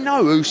 we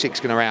know Usyk's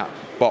going to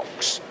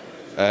outbox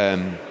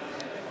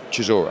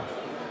Chisora.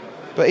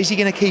 But is he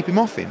going to keep him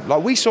off him?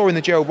 Like we saw in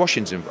the Gerald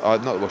Washington,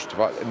 not the Washington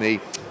fight, in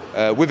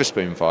the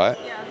Witherspoon fight.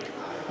 Yeah.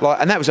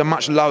 Like, and that was a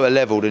much lower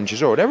level than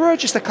Chisora. There were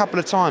just a couple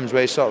of times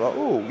where it's sort of like,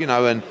 oh, you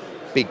know, and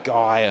big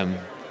guy,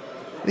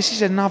 this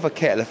is another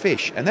kettle of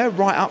fish, and they're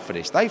right up for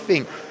this. They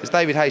think, as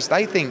David Hayes,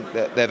 they think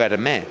that they've had a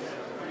mare.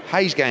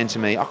 Hayes going to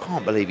me, I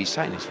can't believe he's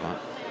taking this fight.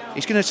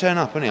 He's going to turn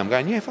up, isn't he? I'm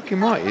going, yeah, fucking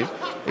right, he is.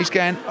 He's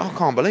going, I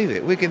can't believe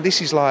it.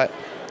 This is like,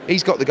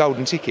 he's got the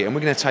golden ticket, and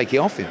we're going to take it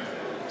off him.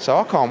 So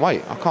I can't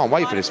wait. I can't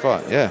wait for this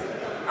fight, yeah.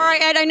 All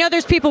right, Ed, I know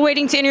there's people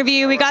waiting to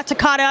interview. We got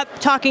caught up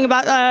talking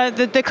about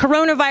the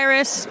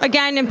coronavirus.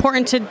 Again,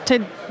 important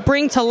to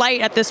bring to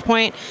light at this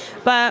point.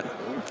 But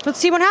let's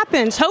see what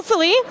happens.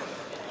 Hopefully,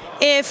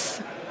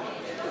 if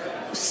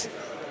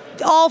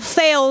all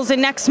fails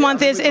and next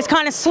month is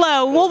kind of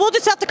slow, well, we'll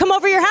just have to come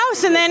over your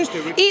house and then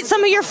eat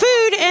some of your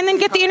food and then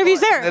get the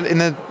interviews there. In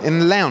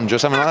the lounge or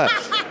something like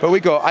that. But we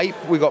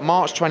got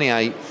March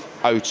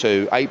 28th,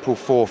 02, April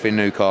 4th in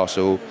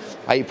Newcastle,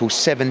 April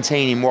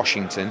 17 in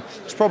Washington.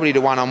 It's probably the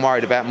one I'm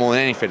worried about more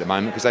than anything at the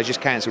moment, because they just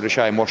cancelled a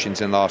show in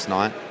Washington last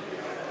night.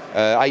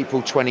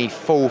 April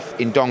 24th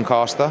in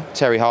Doncaster,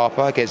 Terry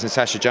Harper against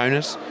Natasha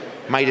Jonas.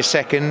 May the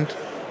 2nd,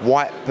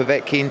 White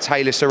Povetkin,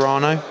 Taylor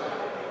Serrano.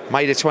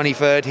 May the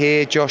 23rd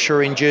here,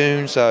 Joshua in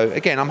June. So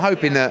again, I'm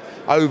hoping that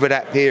over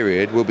that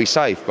period we'll be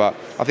safe, but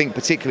I think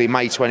particularly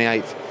May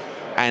 28th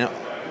and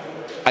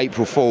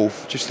April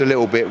 4th, just a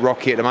little bit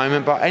rocky at the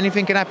moment, but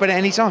anything can happen at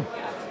any time.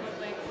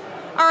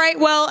 All right,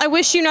 well, I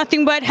wish you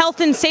nothing but health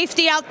and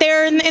safety out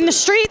there in the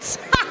streets.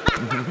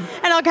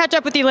 And I'll catch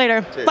up with you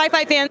later. Cheers. Bye,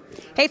 fight fans.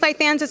 Hey, fight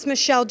fans, it's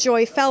Michelle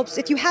Joy Phelps.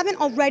 If you haven't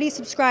already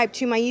subscribed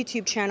to my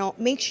YouTube channel,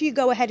 make sure you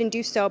go ahead and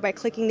do so by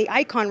clicking the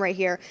icon right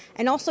here,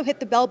 and also hit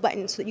the bell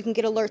button so that you can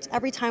get alerts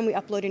every time we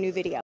upload a new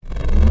video.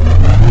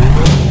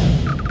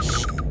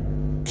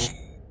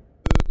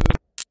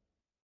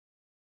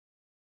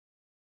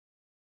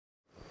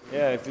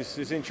 Yeah,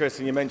 it's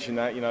interesting you mentioned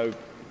that. You know,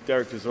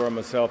 Derek Chisora and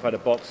myself had a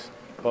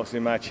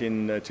boxing match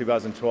in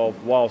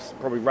 2012, whilst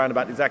probably round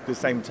about exactly the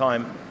same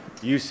time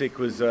Usyk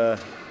was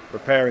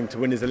preparing to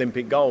win his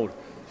Olympic gold.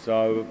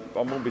 So I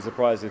wouldn't be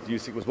surprised if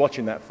Usyk was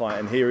watching that fight,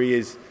 and here he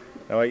is,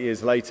 8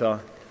 years later,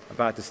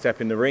 about to step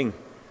in the ring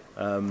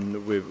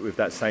with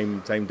that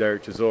same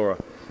Derek Chisora,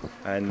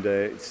 and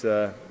it's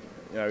you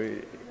know,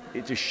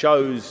 it just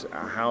shows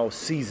how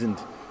seasoned,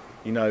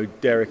 you know,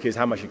 Derek is,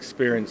 how much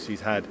experience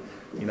he's had,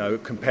 you know,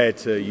 compared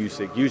to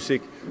Usyk.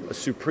 Usyk, a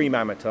supreme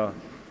amateur,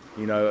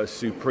 you know, a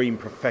supreme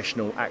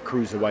professional at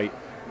cruiserweight,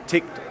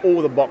 ticked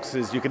all the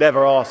boxes you could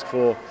ever ask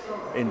for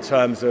in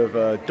terms of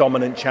a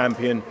dominant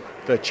champion,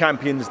 the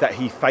champions that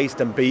he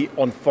faced and beat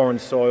on foreign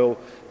soil,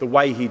 the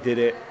way he did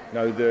it, you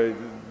know, the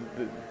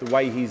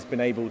way he's been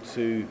able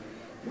to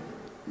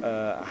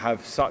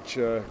have such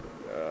a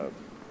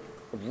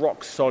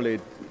rock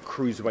solid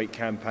cruiserweight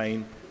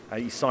campaign.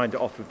 He signed it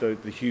off with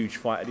the huge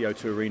fight at the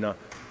O2 Arena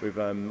with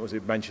was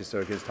it Manchester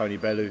against Tony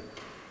Bellew,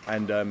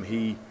 and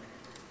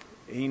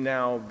he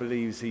now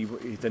believes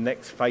he's the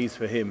next phase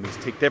for him. He's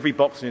ticked every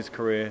box in his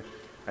career,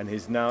 and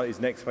his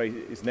next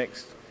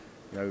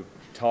you know,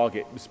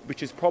 target,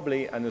 which is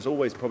probably, and has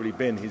always probably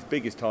been, his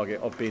biggest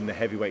target of being the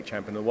heavyweight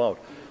champion of the world.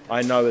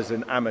 I know as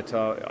an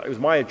amateur, it was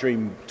my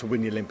dream to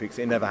win the Olympics.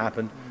 It never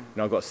happened. You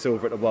know, I got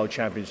silver at the World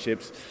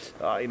Championships.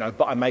 You know,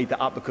 but I made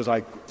that up because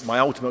my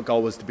ultimate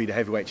goal was to be the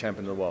heavyweight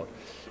champion of the world.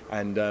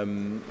 And you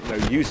know,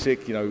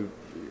 Usyk, you know,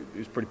 he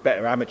was pretty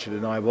better amateur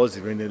than I was.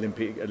 He was in the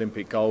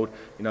Olympic gold.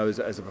 You know, as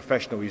a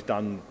professional, he's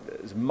done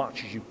as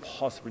much as you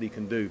possibly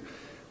can do.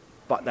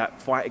 But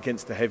that fight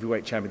against the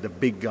heavyweight champion, the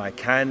big guy,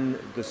 can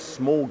the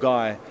small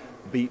guy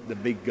beat the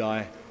big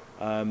guy?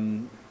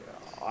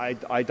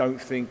 I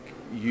don't think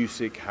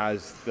Usyk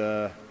has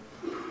the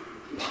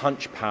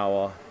punch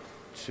power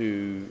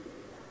to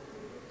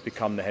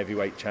become the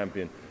heavyweight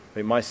champion. I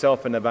think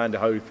myself and Evander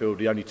Holyfield are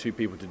the only two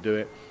people to do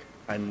it,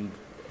 and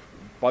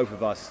both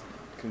of us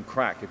can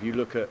crack. If you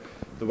look at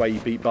the way he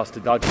beat Buster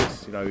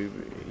Douglas, you know,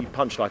 he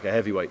punched like a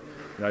heavyweight.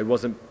 You know, it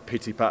wasn't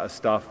pity-patter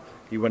stuff.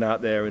 He went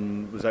out there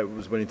and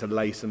was willing to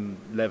lay some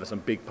leather, some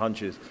big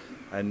punches,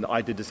 and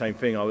I did the same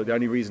thing. The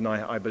only reason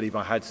I believe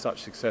I had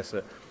such success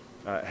at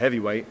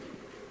heavyweight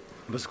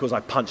was because I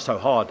punched so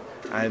hard.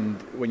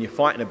 And when you're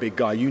fighting a big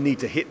guy, you need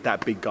to hit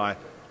that big guy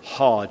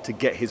hard to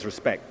get his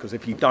respect. Because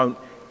if you don't,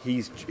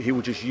 he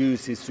will just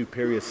use his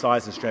superior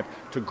size and strength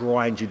to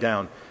grind you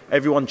down.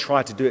 Everyone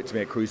tried to do it to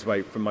me at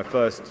cruiserweight. From my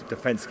first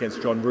defense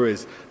against John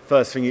Ruiz,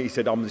 first thing he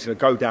said, I'm just going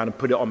to go down and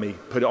put it on me,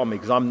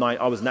 because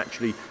I was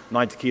naturally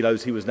 90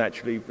 kilos, he was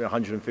naturally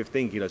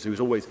 115 kilos, so he was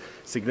always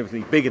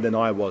significantly bigger than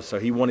I was, so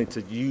he wanted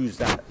to use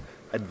that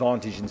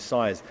advantage in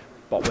size.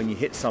 But when you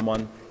hit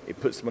someone,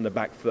 it puts them on the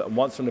back foot, and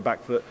once on the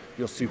back foot,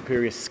 your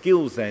superior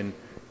skills then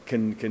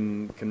can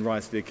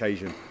rise to the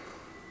occasion.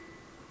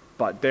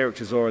 But Derek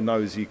Chisora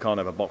knows he can't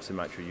have a boxing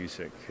match with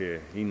USYK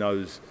here. He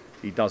knows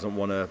he doesn't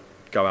want to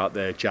go out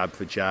there jab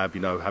for jab, you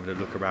know, having a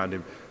look around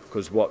him,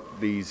 because what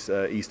these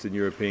Eastern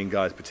European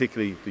guys,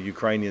 particularly the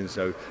Ukrainians,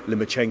 so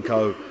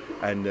Lomachenko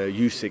and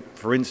USYK,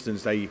 for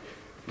instance, they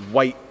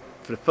wait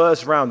for the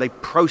first round, they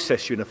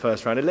process you in the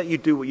first round, they let you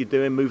do what you're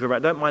doing, move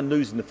around. They don't mind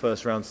losing the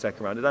first round,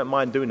 second round, they don't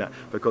mind doing that,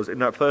 because in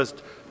that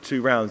first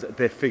 2 rounds,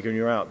 they're figuring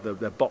you out.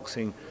 Their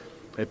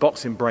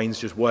boxing brain's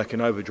just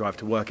working overdrive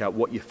to work out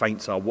what your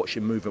feints are, what's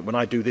your movement. When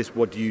I do this,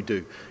 what do?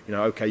 You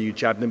know, okay, you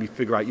jab, let me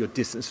figure out your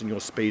distance and your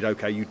speed.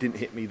 Okay, you didn't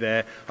hit me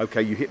there.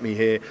 Okay, you hit me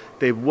here.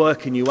 They're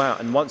working you out.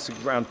 And once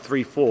around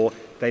 3, 4,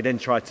 they then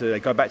they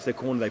go back to their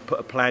corner, they put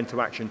a plan to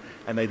action,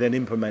 and they then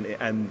implement it.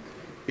 And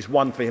it's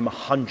won for him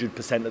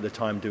 100% of the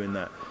time doing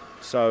that.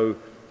 So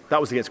that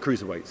was against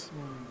cruiserweights.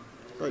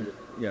 David,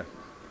 yeah.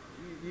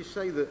 You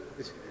say that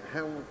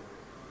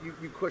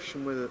you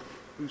question whether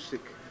USYK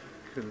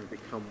can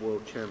become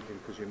world champion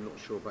because you're not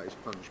sure about his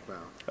punch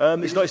power.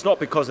 It's not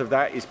because of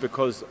that. It's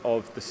because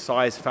of the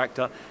size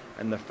factor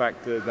and the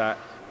fact that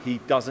he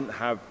doesn't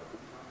have,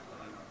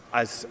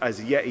 as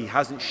yet, he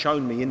hasn't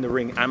shown me in the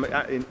ring,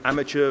 in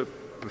amateur,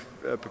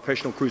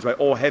 professional cruiserweight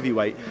or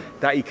heavyweight,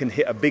 that he can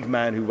hit a big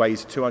man who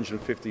weighs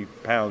 250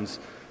 pounds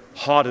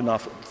hard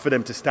enough for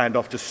them to stand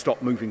off, to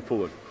stop moving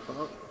forward.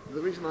 The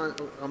reason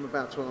I'm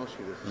about to ask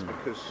you this is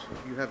because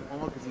you have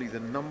arguably the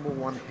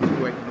 #1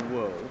 heavyweight in the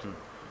world,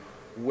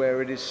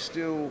 where it is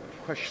still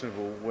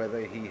questionable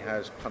whether he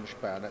has punch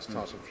power, and that's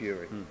Tyson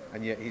Fury,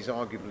 and yet he's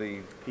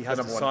arguably he has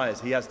the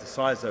size. He has the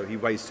size, though. He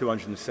weighs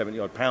 270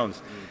 odd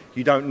pounds.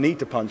 You don't need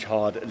to punch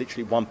hard,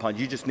 literally one punch.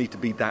 You just need to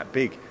be that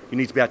big. You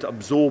need to be able to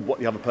absorb what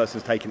the other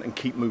person's taking and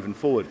keep moving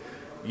forward.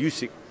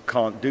 USYK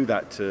can't do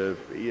that.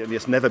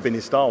 It's never been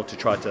his style to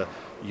try to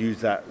use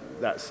that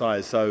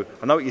size. So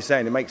I know what you're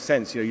saying. It makes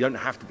sense. You know, you don't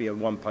have to be a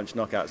one-punch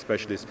knockout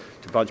specialist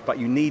to punch, but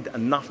you need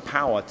enough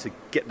power to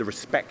get the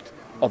respect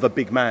of a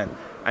big man.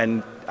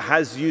 And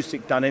has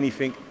USYK done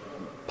anything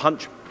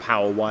punch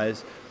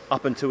power-wise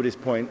up until this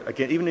point?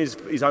 Again, even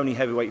his only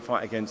heavyweight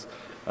fight against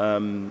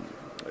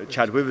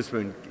Chad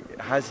Witherspoon,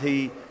 has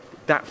he,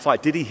 that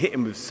fight, did he hit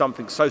him with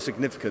something so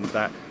significant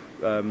that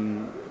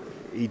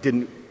he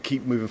didn't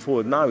keep moving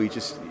forward? No,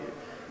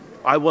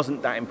 I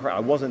wasn't that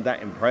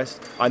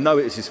impressed. I know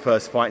it was his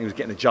first fight and he was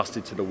getting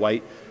adjusted to the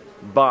weight,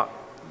 but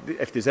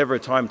if there's ever a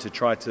time to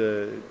try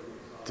to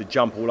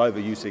jump all over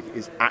USYK,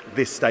 is at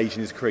this stage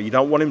in his career. You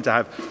don't want him to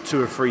have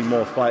 2 or 3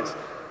 more fights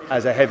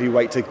as a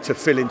heavyweight to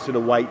fill into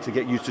the weight, to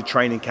get used to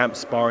training camp,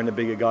 sparring the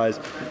bigger guys.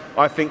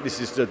 I think this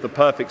is the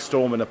perfect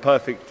storm and a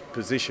perfect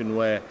position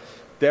where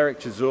Derek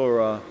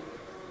Chisora,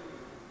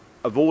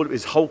 of all of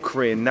his whole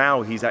career,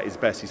 now he's at his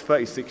best. He's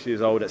 36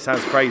 years old. It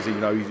sounds crazy, you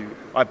know.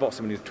 I boxed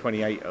him when he was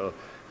 28,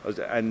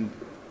 and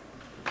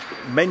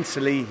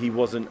mentally he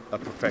wasn't a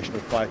professional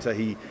fighter.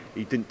 He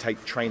didn't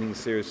take training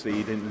seriously.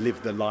 He didn't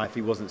live the life.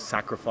 He wasn't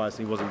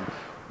sacrificing. He wasn't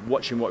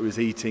watching what he was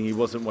eating. He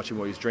wasn't watching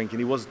what he was drinking.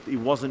 He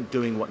wasn't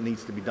doing what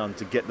needs to be done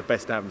to get the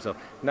best out of himself.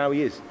 Now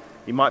he is.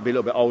 He might be a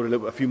little bit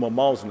older, a few more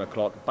miles on the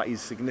clock, but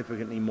he's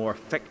significantly more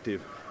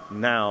effective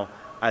now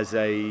as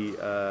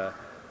a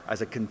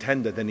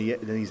contender than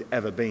he's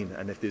ever been.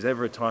 And if there's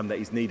ever a time that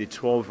he's needed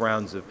 12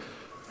 rounds of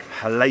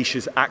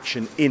hellacious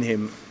action in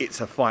him,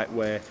 it's a fight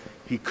where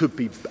he could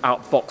be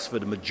outboxed for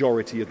the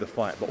majority of the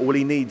fight. But all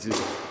he needs is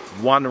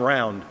 1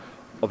 round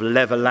of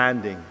level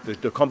landing.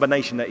 The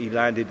combination that he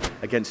landed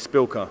against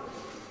Spilka.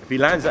 If he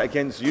lands that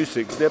against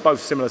USYK, they're both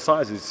similar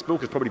sizes.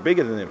 Spilka's probably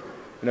bigger than him.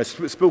 You know,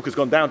 Spilka's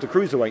gone down to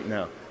cruiserweight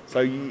now.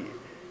 So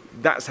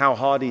that's how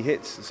hard he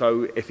hits.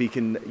 So if he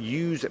can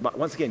use it, but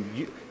once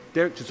again,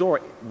 Derek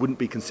Chisora wouldn't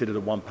be considered a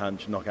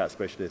one-punch knockout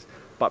specialist,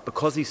 but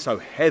because he's so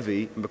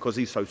heavy and because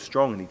he's so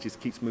strong and he just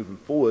keeps moving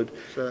forward,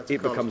 so that's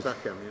it becomes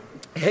Takam,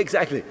 yeah?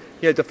 Exactly.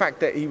 Yeah, the fact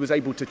that he was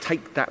able to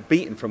take that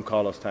beating from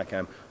Carlos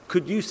Takam.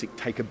 Could USYK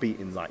take a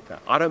beating like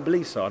that? I don't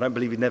believe so. I don't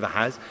believe he never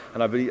has,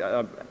 and I believe,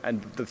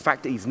 and the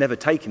fact that he's never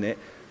taken it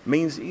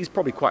means he's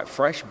probably quite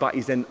fresh, but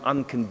he's then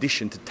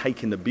unconditioned to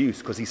taking abuse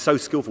because he's so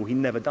skillful. He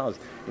never does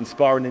in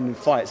sparring and in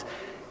fights.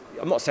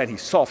 I'm not saying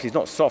he's soft. He's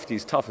not soft.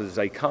 He's tough as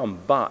they come.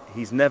 But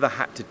he's never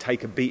had to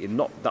take a beating.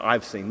 Not that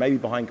I've seen. Maybe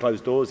behind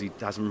closed doors he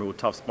has some real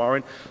tough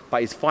sparring.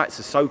 But his fights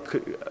are so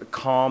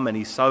calm and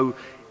he's so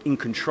in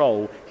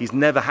control. He's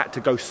never had to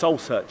go soul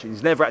searching.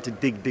 He's never had to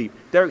dig deep.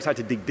 Derek's had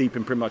to dig deep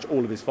in pretty much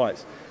all of his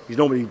fights.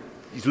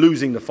 He's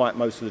losing the fight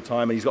most of the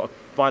time, and he's got to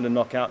find a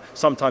knockout.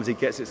 Sometimes he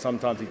gets it.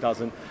 Sometimes he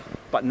doesn't.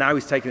 But now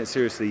he's taking it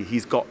seriously.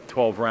 He's got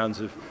 12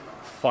 rounds of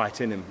fight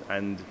in him,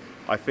 and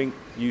I think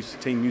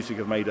Team USYK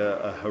have made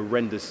a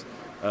horrendous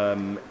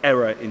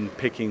error in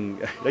picking.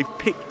 They've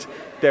picked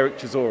Derek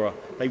Chisora.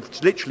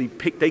 They've literally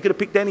picked. They could have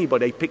picked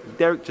anybody. They picked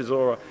Derek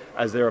Chisora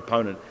as their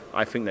opponent.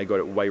 I think they got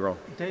it way wrong.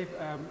 Dave,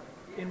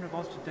 in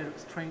regards to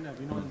Derek's trainer,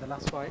 we know in the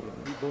last fight,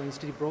 going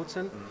Steve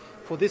Broadson.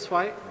 For this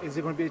fight, is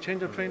it going to be a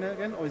change of trainer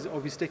again, or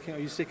are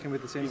you sticking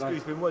with the same guy?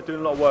 He's been doing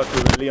a lot of work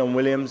with Leon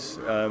Williams.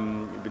 He's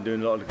been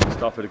doing a lot of good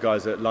stuff with the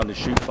guys at London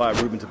Shoot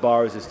Fight. Ruben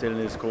Tabares is still in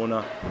his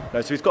corner.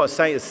 So he's got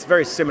a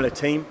very similar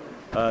team.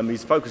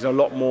 He's focusing a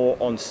lot more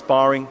on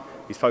sparring.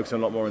 He's focusing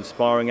a lot more on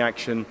sparring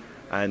action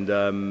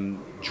and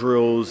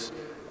drills.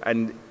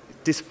 And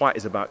this fight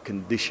is about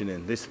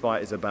conditioning. This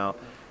fight is about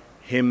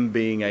him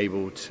being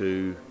able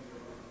to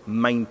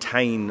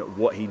maintain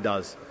what he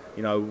does.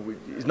 You know,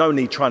 there's no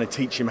need trying to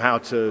teach him how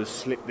to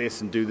slip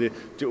this and do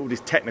all this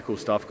technical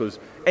stuff, because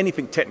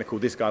anything technical,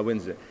 this guy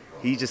wins it.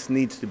 He just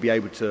needs to be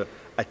able to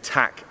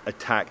attack,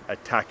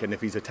 and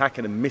if he's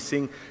attacking and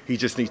missing, he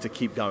just needs to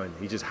keep going.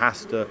 He just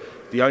has to.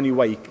 The only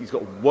way he's got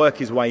to work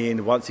his way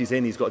in. Once he's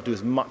in, he's got to do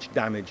as much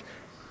damage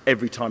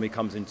every time he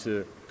comes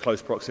into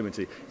close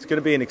proximity. It's going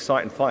to be an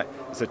exciting fight.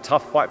 It's a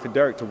tough fight for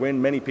Derek to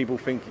win. Many people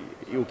think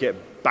he'll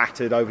get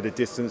battered over the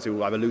distance.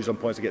 He'll either lose on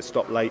points or get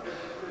stopped late.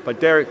 But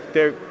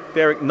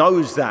Derek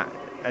knows that,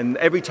 and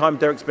every time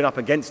Derek's been up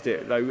against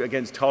it, like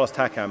against Carlos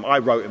Takam, I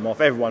wrote him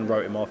off, everyone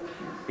wrote him off,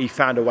 he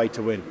found a way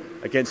to win.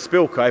 Against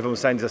Spilka, everyone was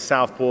saying he's a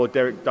southpaw.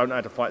 Derek don't know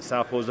how to fight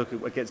southpaws. Look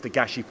against the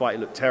Gashi fight, he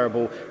looked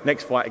terrible.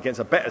 Next fight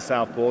against a better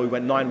southpaw, he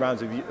went 9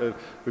 rounds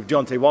with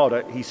Deontay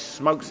Wilder, he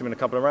smokes him in a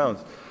couple of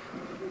rounds.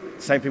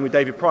 Same thing with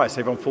David Price.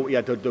 Everyone thought he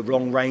had the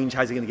wrong range,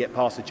 how's he going to get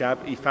past the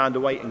jab? He found a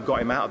way and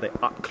got him out of it,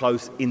 up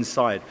close,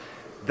 inside.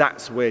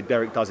 That's where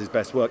Derek does his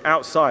best work.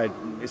 Outside,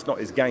 it's not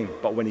his game,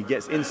 but when he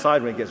gets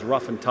inside, when he gets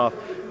rough and tough,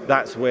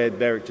 that's where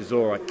Derek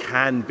Chisora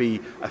can be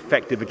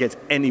effective against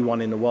anyone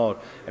in the world.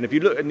 And if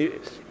you look,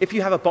 if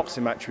you have a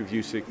boxing match with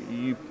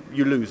USYK,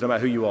 you lose no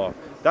matter who you are.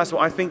 That's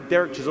what I think.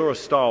 Derek Chisora's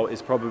style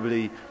is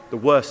probably the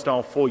worst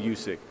style for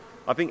USYK.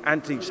 I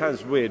think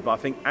sounds weird, but I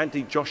think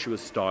Anthony Joshua's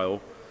style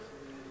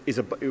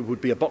it would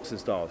be a boxing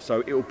style.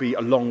 So it will be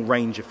a long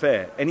range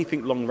affair.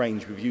 Anything long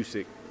range with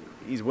USYK,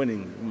 he's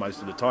winning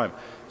most of the time.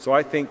 So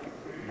I think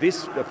the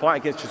fight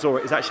against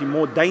Chisora is actually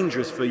more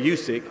dangerous for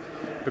USYK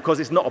because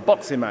it's not a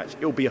boxing match.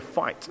 It'll be a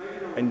fight,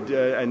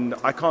 and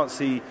I can't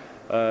see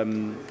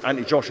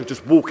Anthony Joshua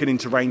just walking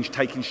into range,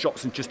 taking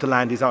shots and just to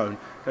land his own.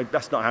 No,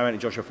 that's not how Anthony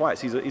Joshua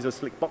fights. He's a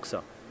slick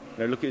boxer.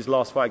 You know, look at his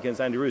last fight against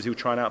Andy Ruiz. He'll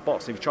try and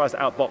outbox. If he tries to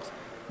outbox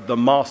the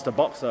master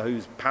boxer,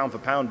 who's pound for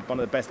pound one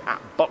of the best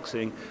at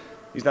boxing,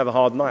 he's going to have a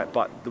hard night.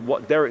 But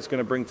what Derek's going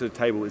to bring to the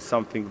table is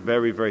something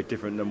very, very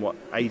different than what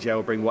AJ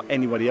will bring, what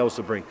anybody else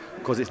will bring,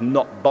 because it's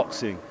not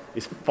boxing,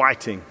 it's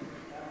fighting.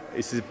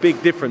 It's a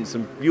big difference,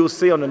 and you'll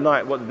see on the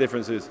night what the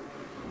difference is.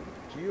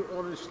 Do you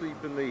honestly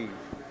believe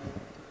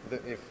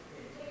that if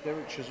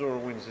Derek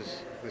Chisora wins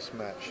this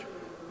match,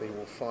 he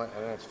will fight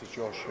an Anthony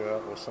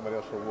Joshua or somebody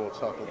else for a world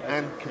title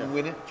and can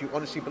win it? Do you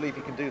honestly believe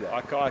he can do that?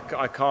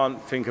 I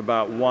can't think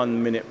about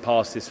 1 minute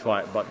past this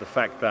fight, but the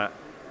fact that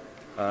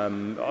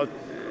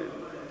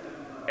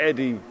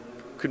Eddie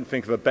couldn't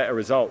think of a better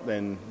result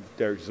than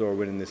Derek Chisora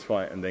winning this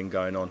fight and then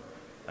going on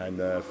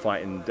and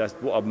fighting. That's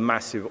what a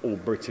massive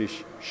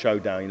all-British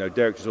showdown. You know,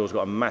 Derek Chisora's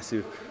got a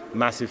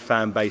massive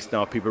fan base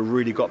now. People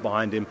really got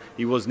behind him.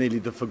 He was nearly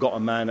the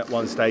forgotten man at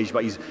one stage,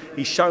 but he's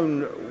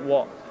shown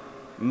what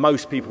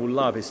most people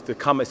love. It's a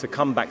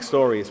comeback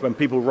story. It's when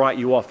people write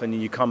you off and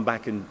you come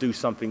back and do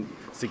something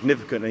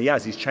significant. And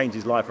he's changed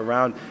his life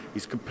around.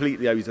 He's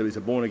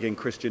a born-again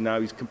Christian now.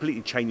 He's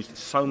completely changed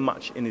so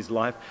much in his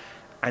life,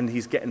 and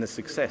he's getting the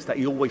success that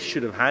he always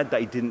should have had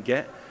that he didn't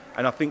get.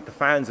 And I think the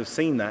fans have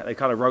seen that. They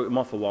kind of wrote him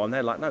off a while, and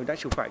they're like, no,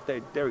 that's your fact.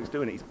 Derek's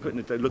doing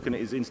it. They're looking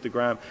at his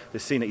Instagram. They're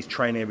seeing that he's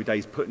training every day.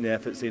 He's putting the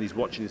efforts in. He's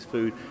watching his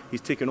food.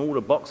 He's ticking all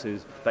the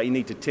boxes that you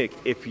need to tick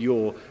if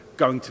you're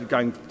going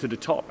to the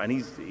top. And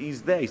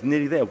he's there. He's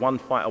nearly there, one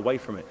fight away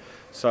from it.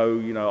 So,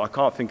 you know, I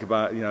can't think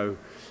about, you know,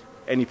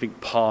 anything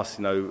past,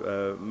 you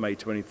know, May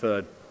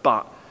 23rd.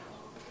 But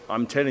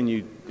I'm telling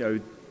you, you know,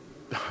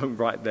 don't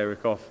write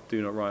Derek off.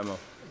 Do not write him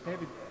off.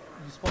 David,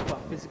 you spoke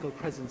about physical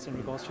presence in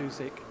regards to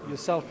USYK.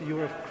 Yourself, you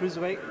were a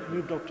cruiserweight,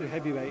 moved up to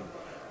heavyweight.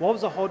 What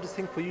was the hardest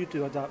thing for you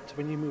to adapt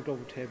when you moved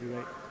over to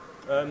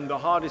heavyweight? The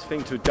hardest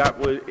thing to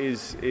adapt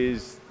is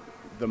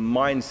the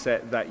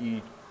mindset that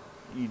you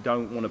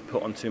don't want to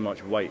put on too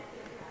much weight.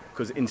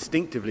 Because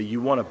instinctively, you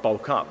want to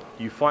bulk up.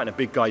 You fight a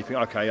big guy, you think,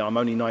 okay, I'm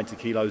only 90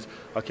 kilos,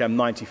 okay, I'm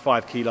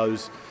 95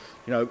 kilos.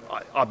 You know,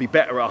 I'll be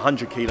better at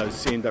 100 kilos,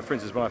 seeing that, for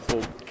instance, when I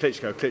fought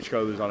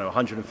Klitschko was, I don't know,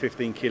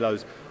 115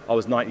 kilos, I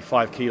was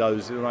 95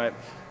 kilos. Right?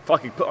 If I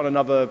could put on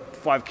another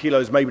 5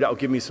 kilos, maybe that'll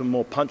give me some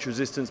more punch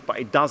resistance, but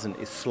it doesn't,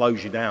 it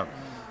slows you down.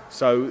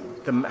 So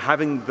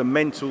having the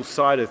mental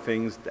side of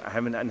things,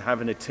 having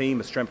a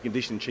team, a strength and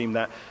conditioning team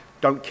that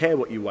don't care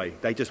what you weigh.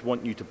 They just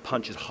want you to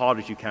punch as hard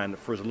as you can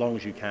for as long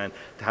as you can,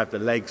 to have the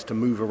legs to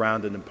move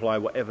around and apply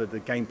whatever the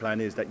game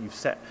plan is that you've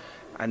set.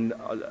 And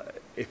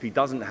if he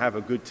doesn't have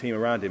a good team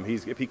around him,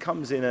 if he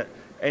comes in at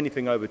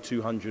anything over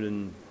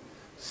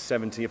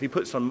 270, if he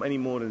puts on any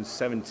more than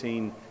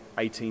 17,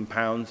 18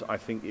 pounds, I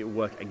think it will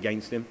work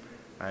against him.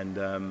 And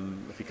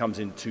if he comes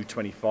in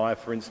 225,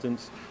 for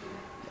instance,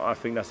 I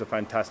think that's a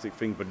fantastic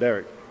thing for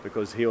Derek,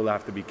 because he'll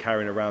have to be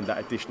carrying around that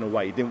additional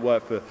weight. It didn't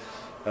work for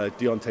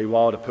Deontay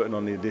Wilder putting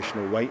on the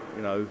additional weight.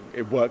 You know,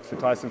 it worked for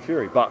Tyson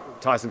Fury,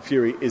 but Tyson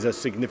Fury is a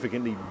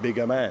significantly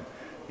bigger man.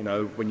 You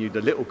know, when you're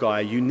the little guy,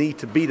 you need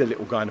to be the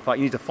little guy in the fight.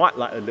 You need to fight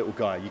like a little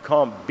guy. You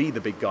can't be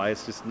the big guy.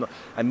 It's just not.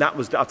 And that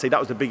was, I'd say, that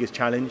was the biggest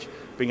challenge.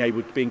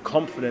 Being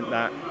confident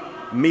that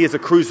me as a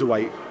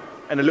cruiserweight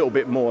and a little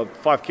bit more,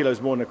 5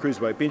 kilos more than a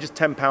cruiserweight, being just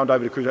 10 pounds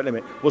over the cruiserweight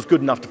limit, was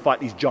good enough to fight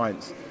these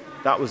giants.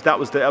 That was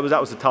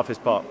the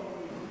toughest part.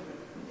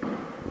 I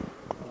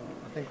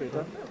think we're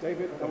done.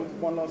 David,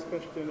 one last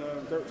question.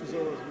 Derek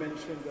Chisora has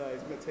mentioned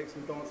he's going to take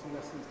some dancing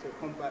lessons to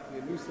combat the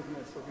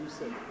elusiveness of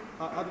Usyk.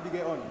 How did he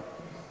get on?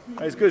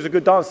 He's good. He's a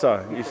good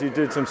dancer. He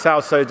did some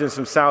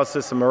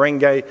salsa, some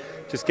merengue,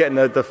 just getting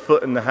the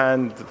foot and the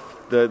hand,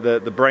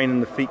 the brain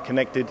and the feet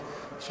connected.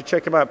 You should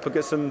check him out.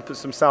 Put some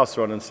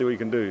salsa on and see what he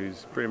can do.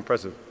 He's pretty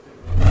impressive.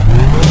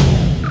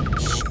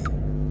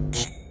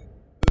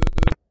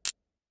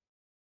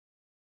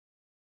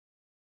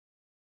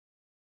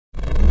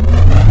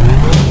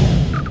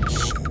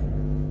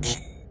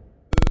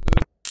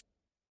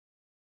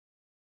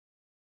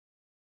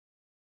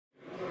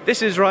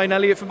 This is Ryan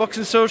Elliott from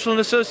Boxing Social in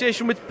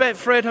association with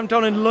Betfred. I'm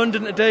down in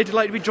London today.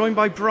 Delighted to be joined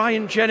by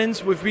BRYANT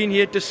Jennings. We've been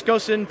here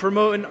discussing,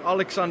 promoting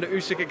Alexander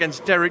Usyk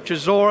against Derek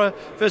Chisora.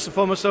 First and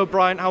foremost, though,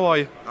 BRYANT, how are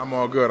you? I'm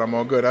all good. I'm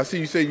all good. I see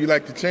you say you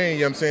like the chain. You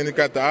know what I'm saying? It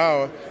got the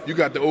owl. You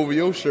got the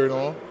OVO shirt on.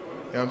 You know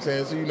what I'm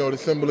saying? So you know the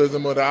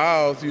symbolism of the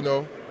owls. You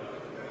know,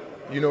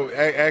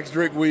 ask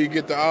Drake where you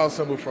get the owl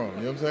symbol from. You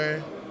know what I'm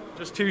saying?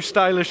 Just two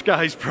stylish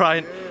guys,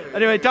 BRYANT.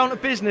 Anyway, down to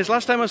business.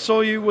 Last time I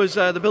saw you was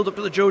the build-up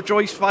to the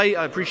Joe-Joyce fight.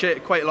 I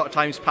appreciate quite a lot of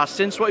time's passed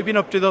since. What have you been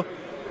up to, though?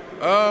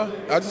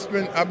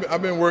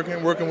 I've been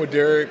working with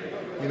Derek.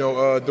 You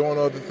know, doing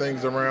other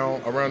things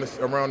around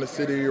the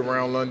city,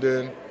 around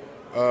London.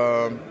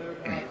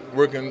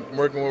 Working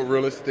with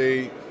real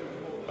estate.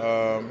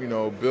 You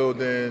know,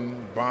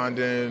 building,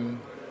 bonding.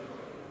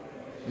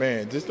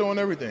 Man, just doing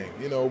everything.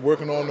 You know,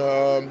 working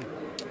on.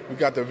 We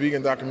got the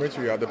vegan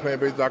documentary out, the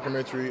plant-based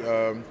documentary,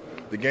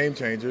 The Game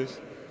Changers.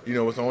 You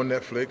know, it's on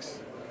Netflix.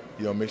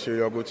 You know, make sure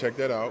y'all go check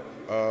that out.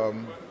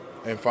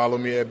 And follow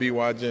me at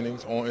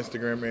BY-Jennings on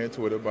Instagram and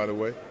Twitter, by the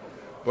way.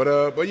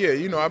 But yeah,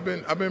 you know, I've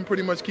been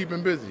pretty much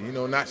keeping busy. You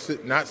know, not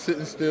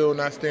sitting still,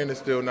 not standing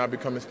still, not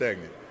becoming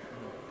stagnant.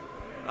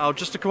 Now,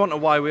 just to come on to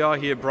why we are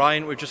here,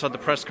 BRYANT, we've just had the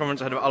press conference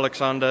ahead of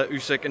Alexander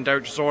Usyk and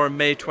Derek Chisora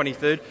May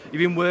 23rd.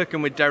 You've been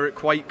working with Derek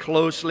quite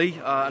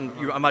closely, and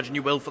I imagine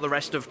you will for the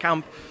rest of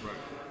camp. Right.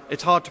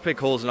 It's hard to pick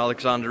holes in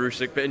Alexander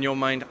Usyk, but in your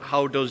mind,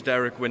 how does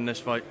Derek win this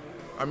fight?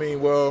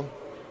 It's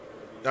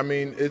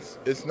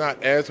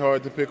not as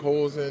hard to pick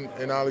holes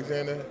in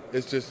Alexander.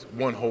 It's just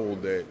one hole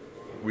that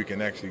we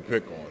can actually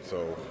pick on.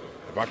 So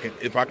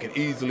if I can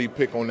easily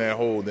pick on that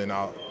hole, then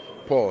I'll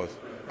pause.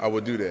 I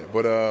would do that.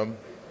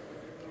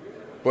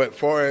 But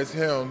far as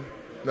him,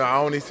 no, I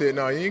only said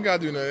no. You ain't gotta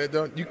do none of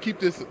that. You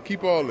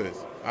keep all this.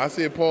 I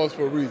said pause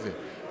for a reason.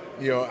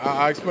 You know,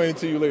 I'll explain it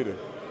to you later.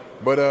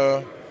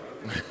 But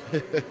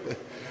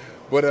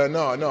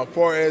no.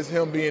 Far as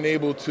him being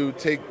able to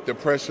take the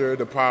pressure,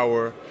 the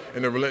power,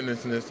 and the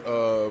relentlessness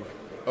of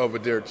a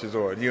Derek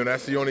Chisora, you know,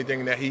 that's the only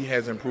thing that he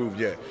hasn't proved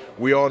yet.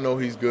 We all know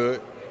he's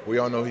good. We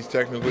all know he's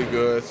technically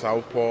good.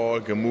 Southpaw,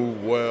 can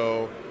move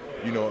well.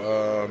 You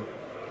know,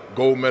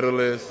 gold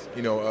medalist.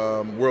 You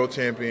know, world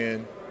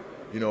champion.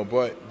 You know,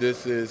 but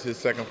this is his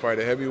second fight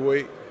at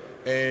heavyweight,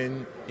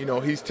 and you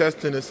know he's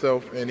testing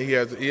himself, and he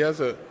has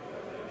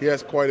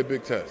quite a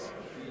big test.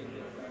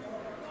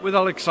 With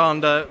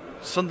Alexander,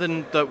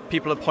 something that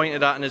people have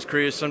pointed at in his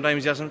career is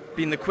sometimes he hasn't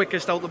been the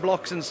quickest out the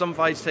blocks in some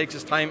fights, takes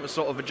his time to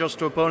sort of adjust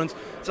to opponents.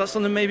 Is that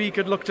something maybe he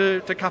could look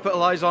to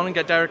capitalise on and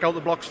get Derek out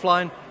the blocks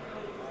flying?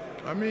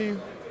 I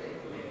mean,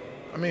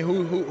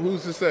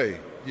 who's to say?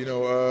 You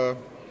know,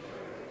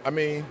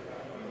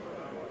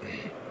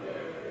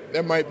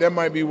 that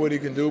might be what he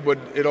can do, but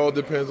it all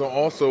depends on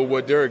also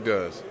what Derek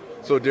does.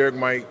 So Derek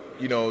might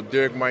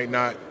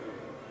not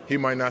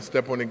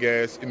step on the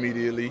gas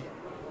immediately.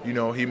 You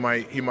know, he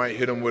might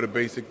hit him with a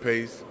basic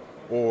pace,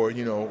 or a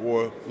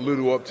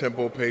little up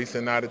tempo pace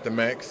and not at the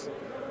max.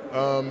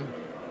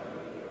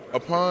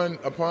 Upon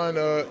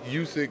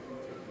Usyk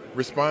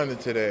responding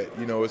to that,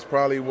 you know, it's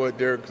probably what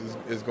Derek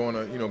is going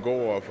to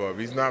go off of.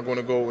 He's not going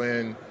to go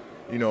in,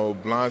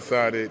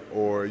 blindsided,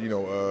 or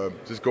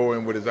just go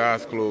in with his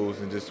eyes closed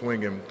and just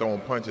swing him,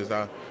 throwing punches.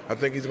 I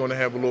think he's going to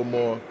have a little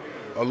more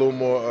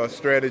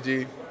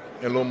strategy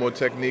and a little more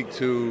technique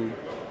to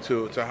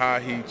how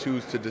he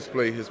chooses to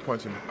display his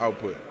punching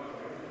output.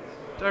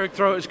 Derek,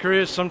 throughout his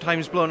career,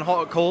 sometimes blown hot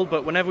or cold,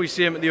 but whenever we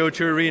see him at the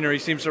O2 Arena, he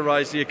seems to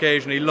rise to the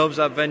occasion. He loves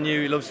that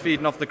venue, he loves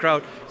feeding off the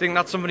crowd. I think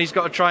that's something he's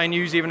got to try and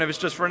use, even if it's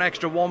just for an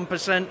extra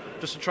 1%,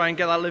 just to try and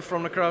get that lift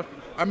from the crowd.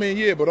 I mean,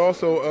 yeah, but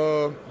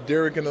also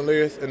Derek in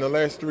the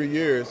last 3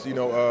 years,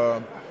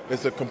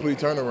 it's a complete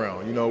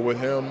turnaround. With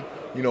him,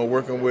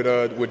 working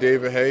with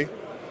David HAYE,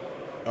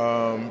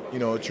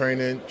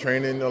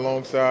 training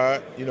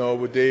alongside,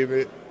 with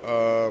David,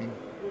 the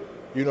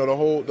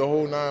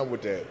whole nine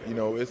with that.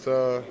 It's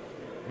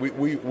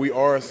we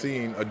are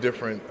seeing a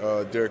different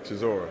Derek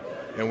Chisora,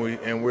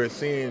 and we're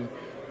seeing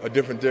a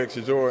different Derek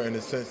Chisora in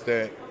the sense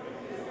that,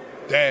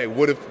 dang,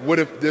 what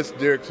if this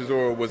Derek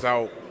Chisora was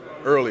out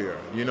earlier?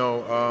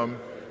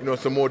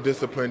 It's a more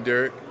disciplined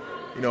Derek.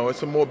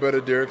 It's a more better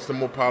Derek, it's a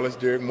more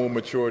polished Derek, more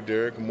mature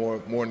Derek,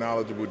 more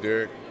knowledgeable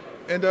Derek,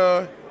 and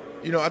I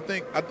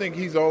think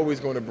he's always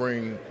going to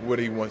bring what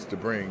he wants to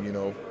bring.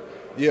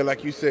 Yeah,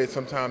 like you said,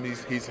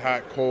 sometimes he's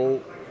hot,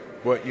 cold,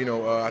 but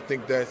I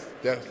think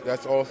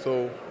that's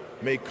also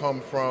may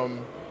come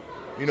from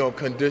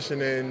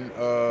conditioning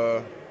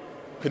your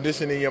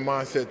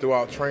mindset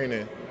throughout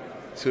training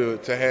to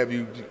have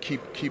you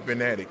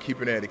keeping at it.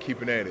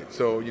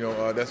 So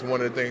that's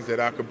one of the things that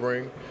I could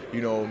bring.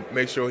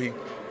 Make sure he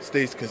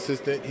stays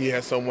consistent. He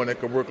has someone that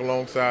can work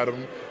alongside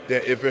him.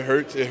 That if it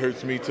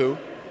hurts me too.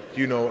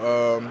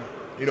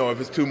 If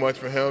it's too much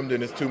for him,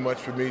 then it's too much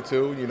for me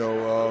too.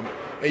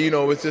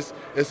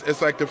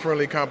 It's like the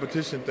friendly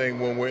competition thing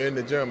when we're in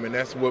the gym, and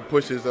that's what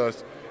pushes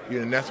us.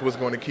 And that's what's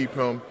going to keep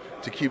him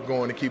to keep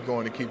going.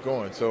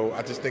 So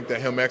I just think that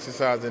him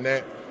exercising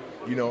that,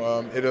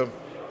 it'll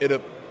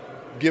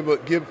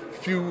give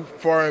few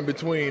far in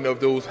between of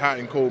those hot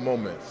and cold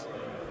moments.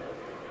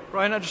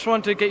 Brian, I just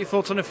wanted to get your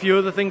thoughts on a few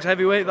other things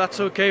heavyweight, if that's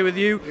okay with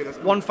you. Yeah,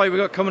 one fight we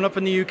got coming up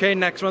in the UK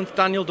next month,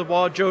 Daniel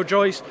Dubois, Joe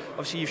Joyce.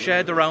 Obviously, you've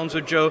shared the rounds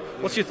with Joe.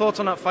 What's your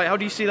thoughts on that fight? How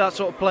do you see that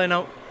sort of playing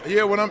out?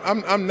 Yeah, well,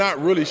 I'm not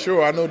really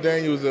sure. I know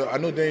Daniel's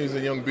a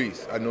young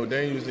beast.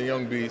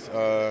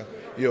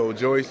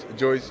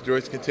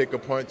 Joyce can take a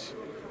punch,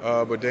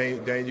 but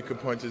Daniel can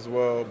punch as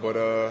well. But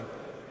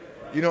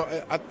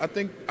I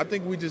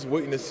think we're just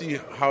waiting to see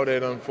how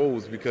that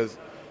unfolds, because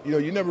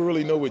you never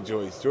really know with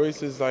Joyce.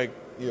 Joyce is like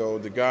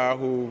the guy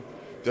who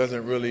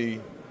doesn't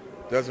really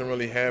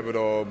have it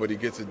all, but he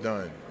gets it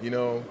done.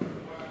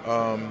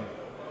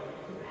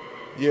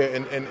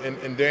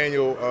 And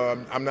Daniel,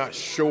 I'm not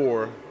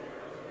sure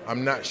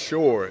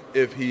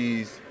if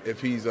he's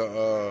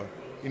a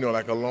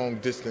like a long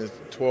distance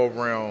 12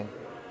 round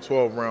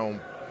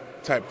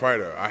type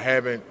fighter. I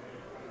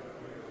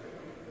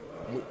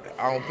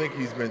don't think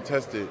he's been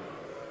tested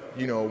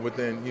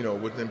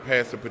within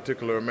past a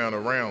particular amount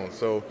of rounds.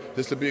 So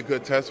this will be a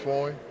good test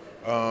for him.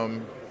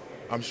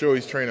 I'm sure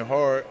he's training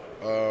hard,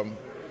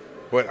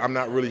 but I'm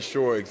not really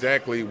sure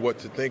exactly what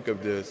to think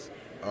of this.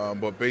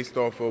 But based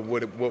off of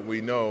what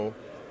we know,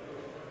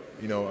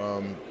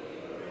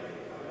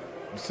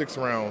 6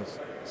 rounds,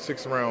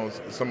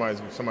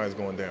 somebody's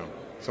going down.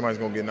 Somebody's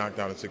going to get knocked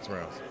out in 6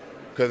 rounds.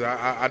 Because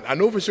I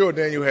know for sure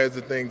Daniel has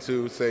the thing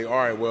to say, all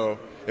right, well,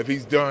 if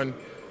he's done,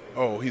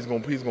 he's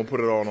going to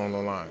put it all on the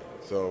line.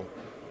 So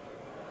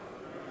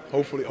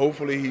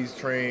hopefully he's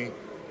trained,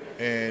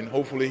 and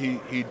hopefully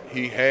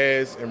he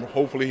has, and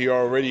hopefully he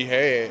already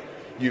had,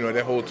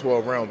 that whole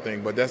 12-round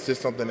thing. But that's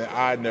just something that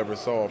I never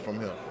saw from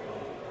him.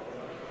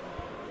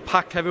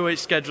 Packed heavyweight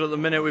schedule at the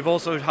minute. We've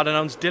also had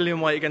announced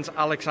Dillian Whyte against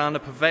Alexander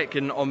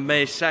Povetkin on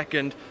May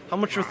 2nd. How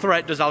much of a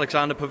threat does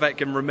Alexander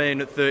Povetkin remain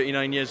at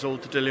 39 years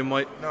old to Dillian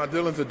Whyte? No,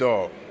 Dillian's a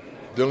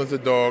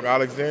dog.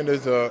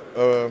 Alexander's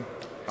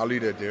I'll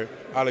leave that there.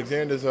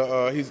 Alexander's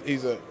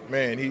he's a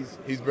man.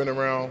 He's been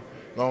around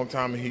a long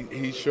time.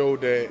 He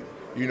showed that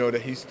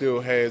that he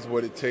still has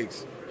what it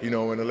takes. In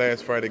the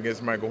last fight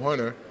against Michael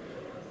Hunter,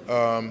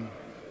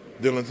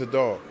 Dillian's a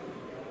dog.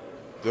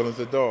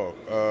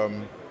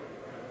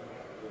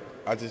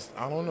 I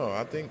don't know.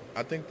 I think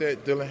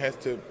that Dillian has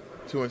to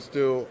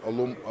instill a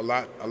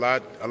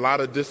lot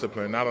of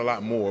discipline, not a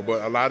lot more,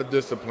 but a lot of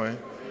discipline,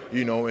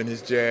 in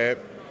his jab.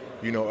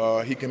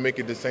 He can make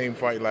it the same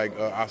fight like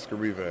Oscar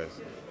Rivas,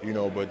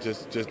 but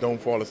just don't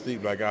fall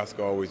asleep like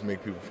Oscar always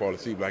make people fall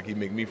asleep, like he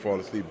make me fall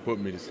asleep, put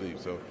me to sleep.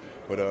 So,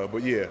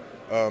 but yeah,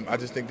 I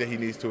just think that he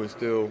needs to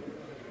instill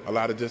a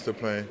lot of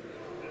discipline.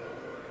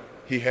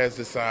 He has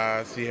the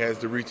size, he has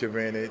the reach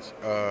advantage.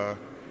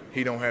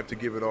 He don't have to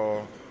give it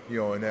all,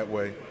 in that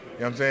way. You know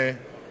what I'm saying?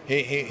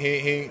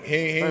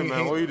 Hey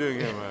man, what are you doing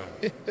here,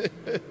 man?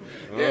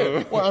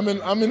 Yeah, well, I'm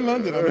in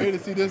London. I'm here to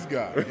see this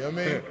guy. You know what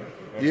I mean?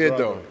 Yeah, though.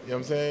 You know what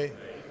I'm saying?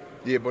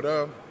 Yeah, but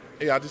I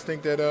just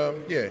think that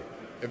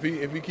if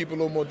he keep a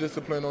little more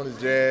discipline on his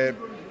jab,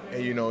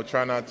 and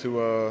try not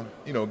to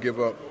give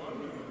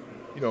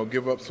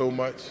up so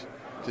much,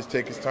 just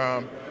take his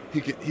time. He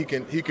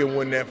can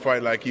win that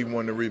fight like he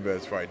won the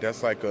Ribas fight.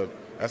 That's like a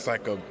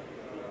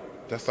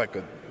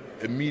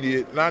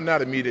immediate,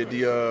 not immediate,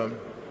 the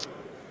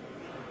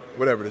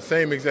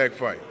same exact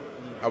fight.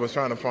 I was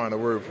trying to find a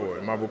word for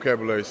it. My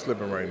vocabulary is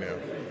slipping right now.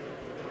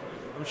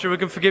 I'm sure we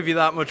can forgive you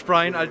that much,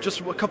 Brian.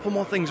 Just a couple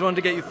more things I wanted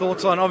to get your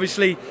thoughts on.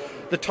 Obviously,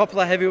 the top of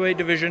the heavyweight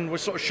division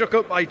was sort of shook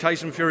up by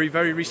Tyson Fury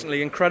very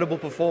recently. Incredible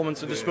performance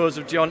to dispose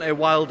of Deontay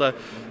Wilder.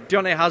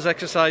 Deontay has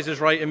exercised his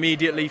right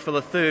immediately for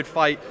the third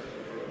fight.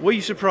 Were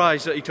you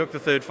surprised that he took the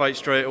third fight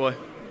straight away?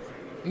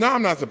 No,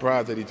 I'm not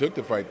surprised that he took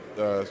the fight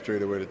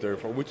straight away, the third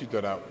fight. What you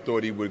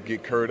thought he would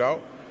get curd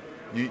out?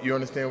 You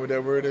understand what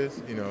that word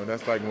is? You know,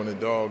 that's like when a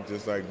dog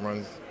just like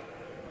runs,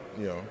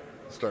 you know,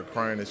 start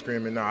crying and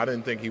screaming. No, I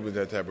didn't think he was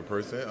that type of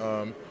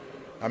person.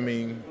 I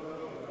mean,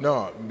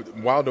 no,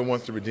 Wilder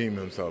wants to redeem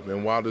himself,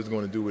 and Wilder's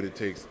going to do what it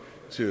takes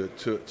to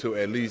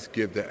at least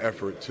give the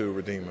effort to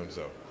redeem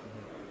himself.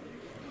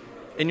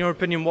 In your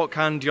opinion, what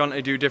can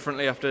Deontay do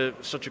differently after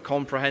such a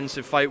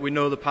comprehensive fight? We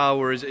know the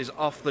power is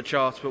off the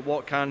charts, but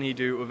what can he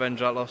do to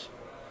avenge that loss?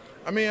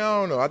 I mean,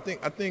 I don't know. I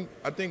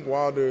think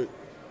Wilder.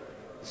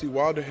 See,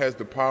 Wilder has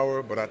the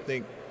power, but I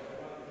think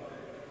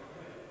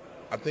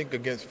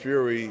against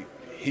Fury,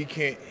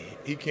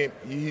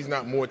 he's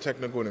not more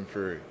technical than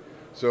Fury.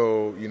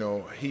 So, you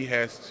know, he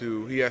has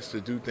to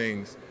do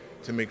things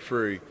to make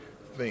Fury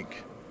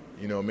think.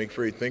 You know, make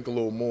Fury think a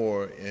little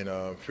more.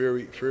 And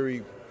Fury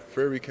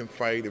can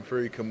fight, and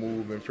Fury can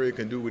move, and Fury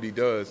can do what he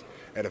does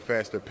at a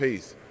faster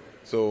pace.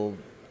 So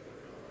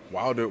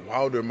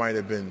Wilder might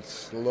have been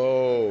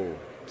slow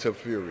to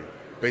Fury,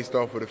 based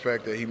off of the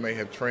fact that he may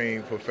have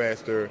trained for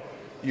faster,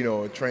 you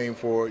know, trained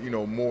for, you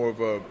know, more of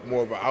an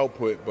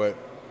output. But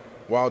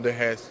Wilder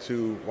has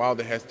to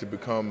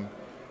become,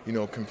 you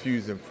know,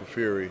 confusing for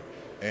Fury,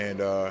 and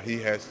he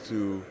has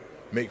to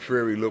make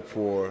Fury look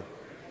for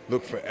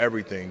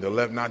everything, the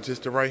left, not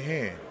just the right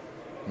hand.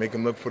 Make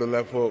him look for the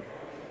left hook,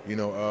 you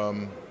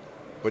know.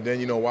 But then,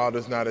 you know,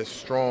 Wilder's not as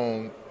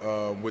strong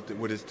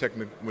with his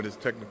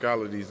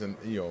technicalities and,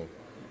 you know,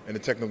 and the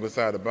technical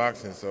side of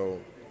boxing. So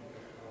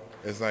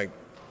it's like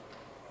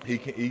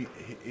he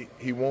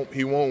won't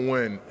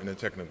win in a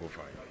technical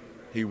fight.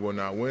 He will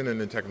not win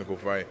in a technical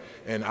fight.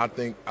 And I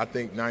think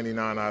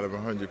 99 out of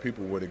 100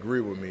 people would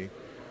agree with me.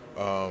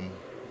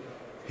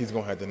 He's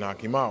gonna have to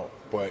knock him out.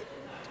 But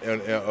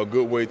a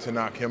good way to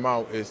knock him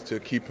out is to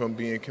keep him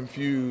being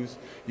confused.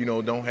 You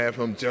know, don't have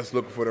him just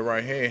looking for the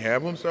right hand.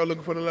 Have him start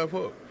looking for the left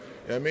hook.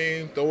 I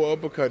mean, throw an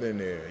uppercut in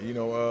there. You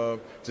know,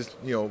 just,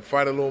 you know,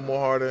 fight a little more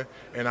harder.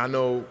 And I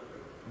know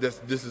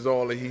this is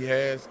all that he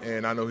has,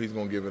 and I know he's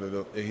gonna give it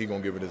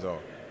his all.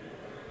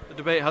 The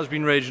debate has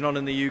been raging on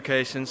in the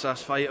UK since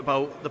last fight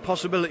about the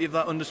possibility of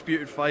that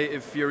undisputed fight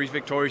if Fury's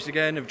victorious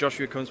again, if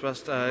Joshua comes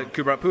past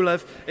Kubrat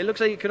Pulev. It looks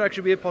like it could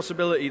actually be a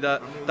possibility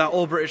that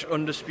all-British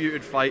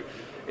undisputed fight,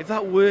 if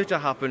that were to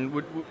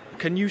happen,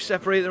 can you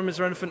separate them? Is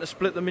there anything to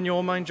split them in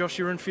your mind,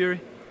 Joshua and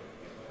Fury?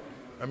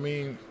 I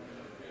mean,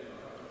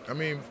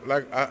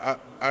 like I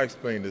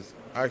explained this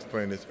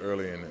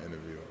early in the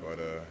interview, but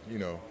you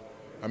know,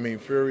 I mean,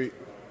 Fury,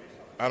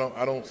 I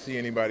don't see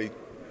anybody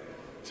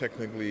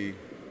technically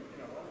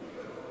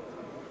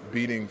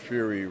beating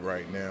Fury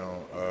right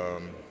now.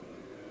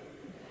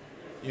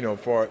 You know,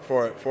 far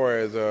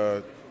as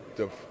the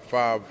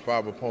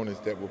five opponents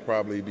that will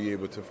probably be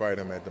able to fight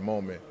him at the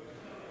moment.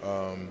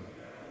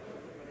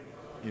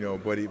 You know,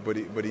 but he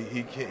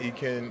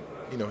can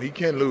you know, he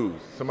can lose.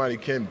 Somebody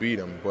can beat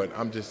him, but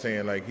I'm just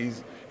saying, like,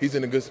 he's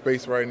in a good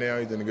space right now.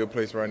 He's in a good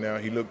place right now.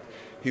 He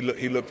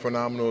looked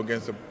phenomenal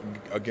against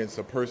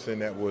a person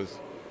that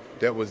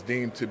was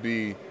deemed to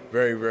be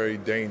very, very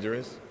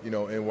dangerous, you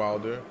know, in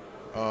Wilder.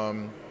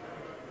 And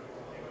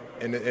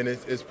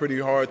it's pretty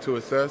hard to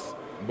assess,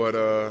 but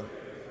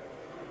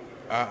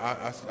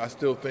I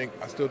still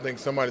think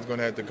somebody's going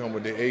to have to come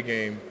with their A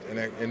game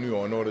and you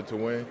know, in order to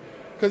win,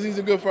 because he's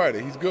a good fighter.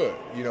 He's good,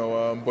 you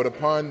know. But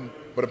upon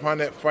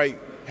that fight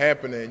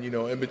happening, you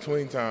know, in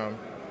between time,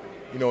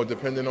 you know,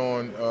 depending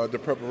on the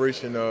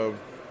preparation of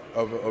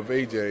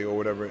AJ or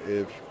whatever,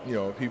 if you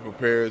know, if he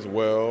prepares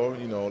well,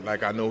 you know,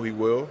 like I know he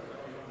will,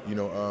 you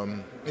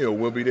know,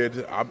 we'll be there.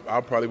 I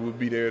probably will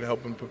be there to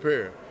help him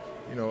prepare,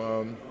 you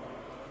know.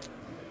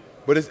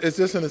 But it's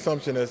just an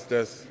assumption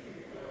that's.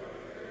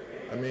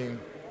 I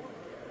mean,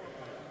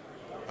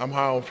 I'm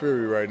high on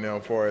Fury right now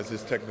as far as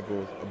his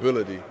technical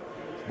ability,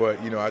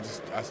 but you know, I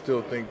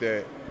still think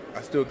that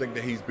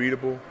he's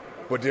beatable,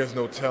 but there's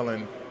no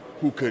telling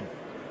who could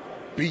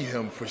beat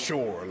him for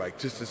sure. Like,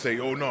 just to say,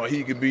 oh no,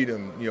 he can beat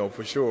him, you know,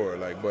 for sure.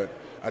 Like, but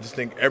I just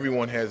think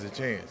everyone has a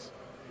chance,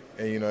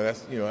 and you know,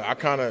 that's, you know, I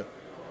kind of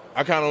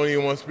don't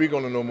even want to speak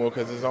on it no more,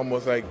 because it's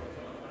almost like,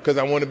 because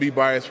I want to be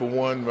biased for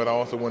one, but I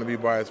also want to be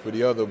biased for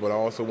the other, but I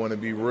also want to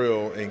be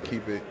real and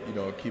keep it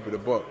a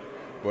buck.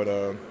 But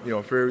you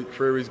know,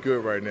 Fury's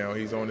good right now.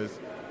 He's on his,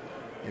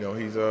 you know,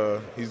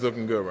 he's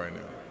looking good right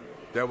now.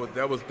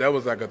 That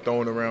was like a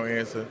thrown around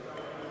answer,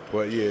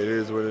 but yeah, it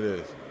is what it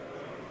is.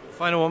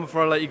 Final one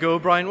before I let you go,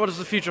 Brian. What does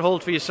the future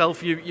hold for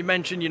yourself? You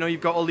mentioned, you know,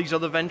 you've got all these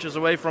other ventures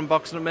away from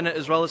boxing at the minute,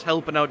 as well as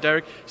helping out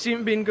Derek. You seem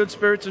to be in good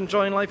spirits,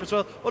 enjoying life as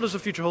well. What does the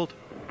future hold?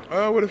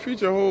 Well, the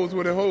future holds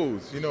what it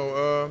holds. You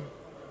know,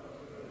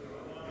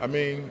 I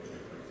mean,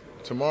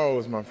 tomorrow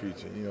is my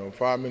future. You know,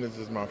 5 minutes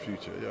is my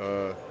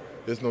future.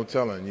 There's no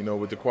telling. You know,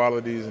 with the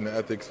qualities and the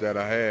ethics that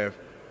I have,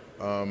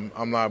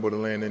 I'm liable to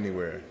land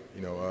anywhere.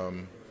 You know,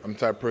 I'm the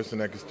type of person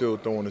that can still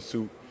throw on a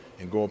suit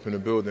and go up in a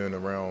building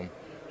around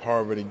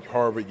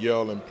Harvard,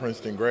 Yale, and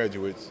Princeton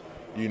graduates,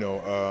 you know,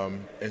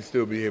 and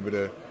still be able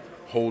to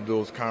hold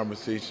those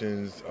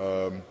conversations,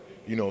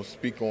 you know,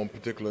 speak on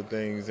particular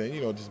things, and,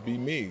 you know, just be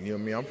me. You know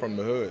what I mean? I'm from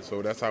the hood,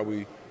 so that's how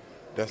we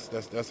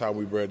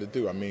bred it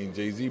through. I mean,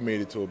 Jay-Z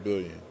made it to $1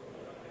 billion.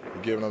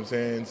 You get what I'm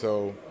saying?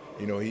 So,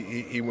 you know,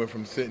 he went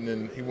from sitting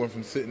in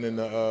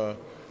the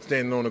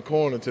standing on the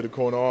corner to the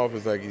corner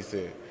office, like he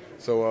said.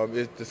 So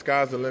the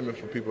sky's the limit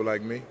for people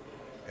like me,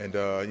 and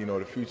you know,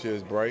 the future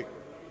is bright.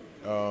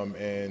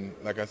 And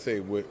like I say,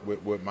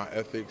 with my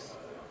ethics,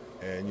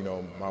 and you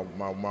know,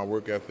 my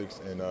work ethics,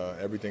 and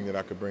everything that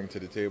I could bring to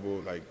the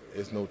table, like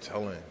it's no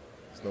telling.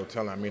 It's no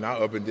telling. I mean, I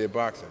up and did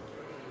boxing,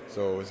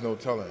 so it's no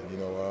telling. You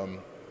know,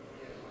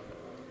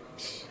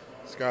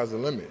 sky's the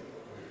limit.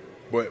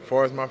 But as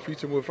far as my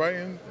future with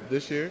fighting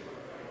this year,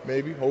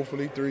 maybe,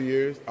 hopefully 3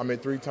 years. I mean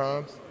 3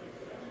 times.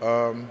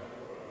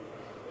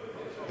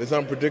 It's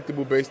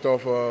unpredictable based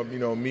off of, you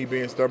know, me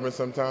being stubborn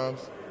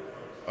sometimes.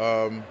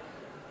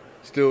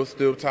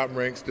 Still top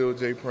ranked, still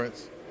Jay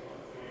Prince,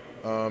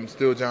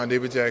 still John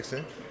David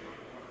Jackson.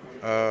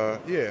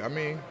 Yeah, I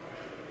mean,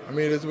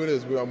 it is what it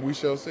is. We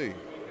shall see.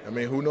 I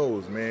mean, who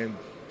knows, man?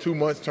 2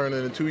 months turn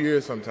into 2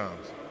 years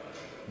sometimes.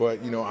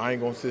 But, you know, I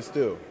ain't gonna sit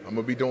still. I'm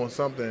gonna be doing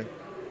something.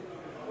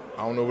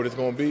 I don't know what it's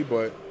gonna be,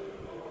 but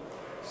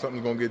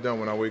something's gonna get done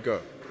when I wake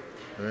up.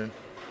 Man.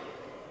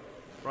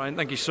 Brian,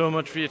 thank you so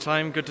much for your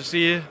time. Good to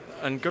see you,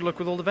 and good luck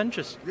with all the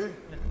ventures. Yeah.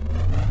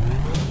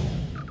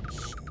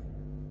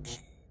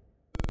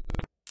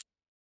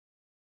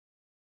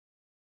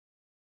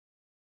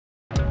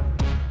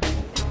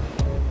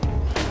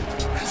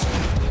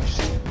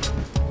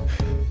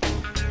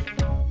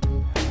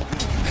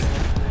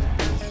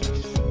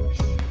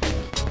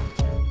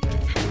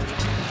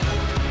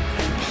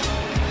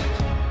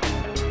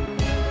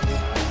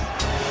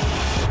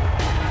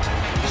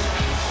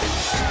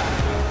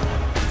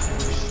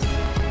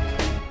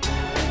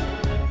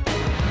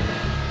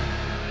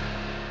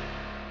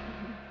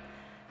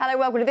 Hello,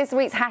 welcome to this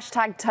week's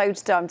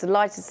 #Toadster. I'm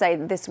delighted to say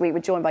that this week we're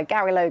joined by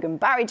Gary Logan,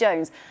 Barry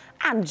Jones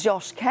and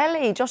Josh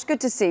Kelly. Josh, good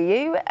to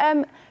see you.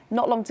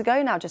 Not long to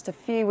go now, just a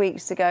few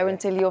weeks to go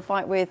until your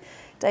fight with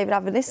David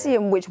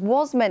Avanesian, which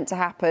was meant to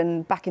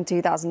happen back in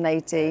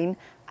 2018,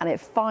 and it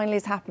finally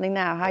is happening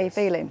now. How are you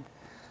feeling?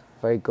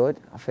 Very good.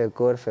 I feel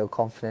good. I feel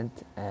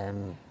confident.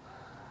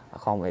 I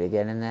can't wait to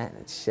get in there.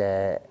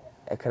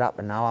 It could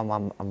happen now.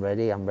 I'm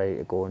ready. I'm ready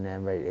to go in there.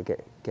 I'm ready to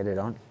get it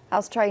on.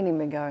 How's training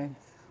been going?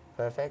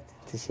 Perfect.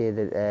 To see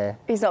that.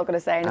 He's not going to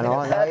say anything.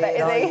 I know, perfect,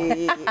 is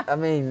he? I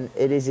mean,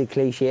 it is a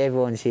cliche.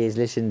 Everyone says,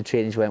 "Listen, the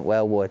trainings went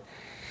well, but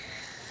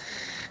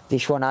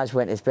this one has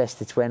went as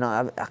best it's went."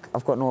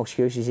 I've got no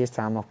excuses this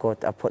time. I've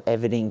put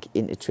everything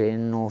into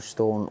training, no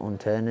stone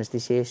unturned, as they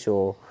say.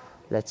 So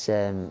let's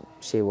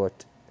see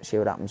what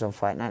happens on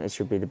fight night. It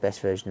should be the best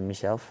version of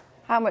myself.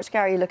 How much,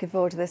 Gary, are you looking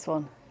forward to this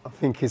one? I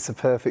think it's a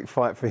perfect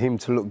fight for him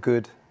to look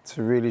good,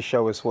 to really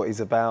show us what he's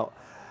about.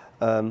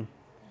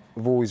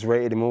 I've always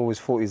rated him,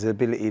 always thought his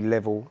ability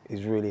level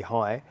is really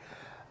high.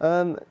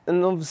 And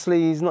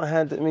obviously he's not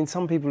had, I mean,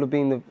 some people have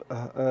been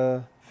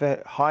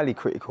very highly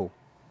critical,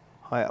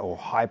 or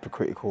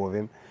hypercritical of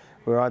him,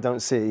 where I don't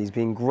see it. He's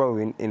been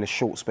growing in a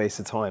short space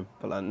of time.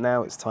 But like,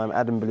 now it's time,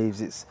 Adam believes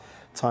it's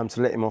time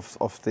to let him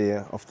off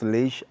the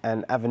leash,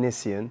 and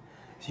Avanesian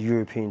is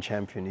European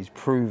champion, he's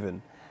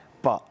proven.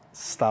 But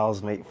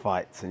styles make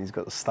fights, and he's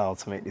got the style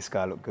to make this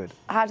guy look good.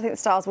 How do you think the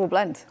styles will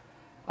blend?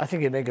 I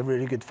think he'd make a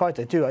really good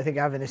fighter too. I think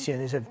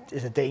Avanesian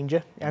is a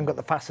danger. He hasn't got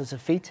the fastest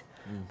of feet,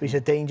 but he's a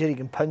danger. He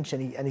can punch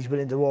and he's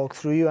willing to walk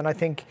through you. And I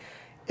think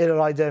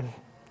it'll either,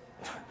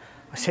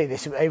 I say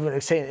this, everyone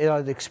is saying it'll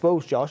either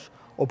expose Josh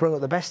or bring out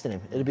the best in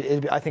him. It'll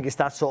be. I think it's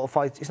that sort of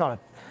fight. It's not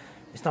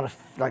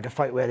like a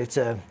fight where it's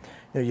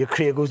your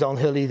career goes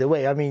downhill either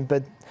way. I mean,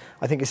 but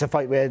I think it's a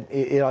fight where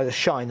it'll either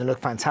shine and look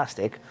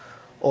fantastic,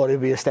 or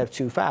it'll be a step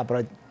too far.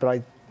 But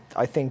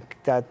I think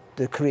that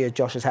the career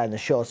Josh has had in a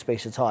short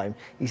space of time,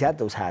 he's had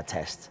those hard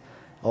tests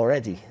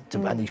already,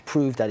 and he's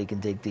proved that he can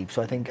dig deep.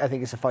 So I think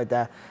it's a fight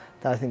that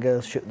I think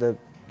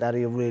that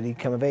he'll really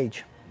come of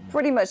age.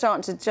 Pretty much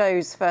answered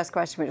Joe's first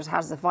question, which was how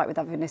does the fight with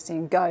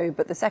Avanesian go?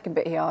 But the second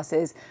bit he asked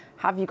is,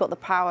 have you got the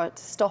power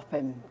to stop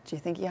him? Do you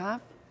think you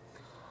have?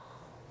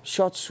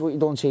 Shots what you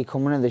don't see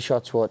coming, and the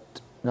shots what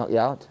knock you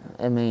out.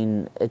 I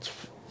mean, it's.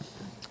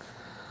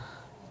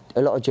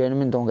 A lot of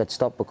journeymen don't get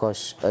stopped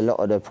because a lot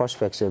of the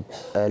prospects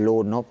are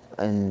loading up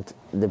and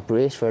they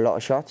brace for a lot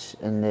of shots,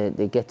 and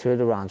they get through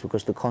the rounds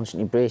because they're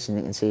constantly bracing.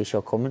 They can see a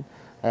shot coming.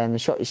 The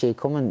shot you see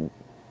coming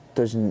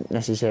doesn't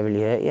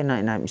necessarily hurt you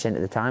 99%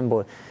 of the time,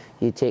 but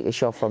you take a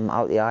shot from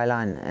out the eye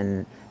line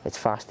and it's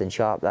fast and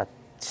sharp, that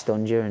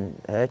stuns you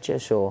and hurts you.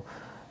 So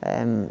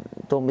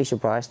don't be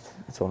surprised,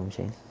 that's all I'm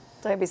saying.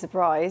 Don't be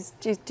surprised.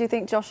 Do you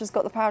think Josh has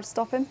got the power to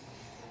stop him?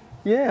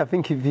 Yeah, I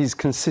think if he's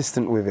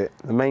consistent with it.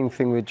 The main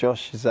thing with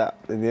Josh is that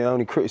the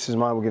only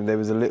criticism I would give, there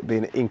was a little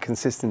bit of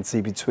inconsistency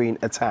between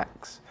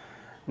attacks.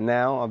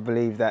 Now I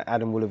believe that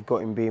Adam will have got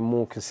him being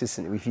more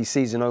consistent. If he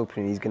sees an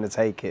opening, he's going to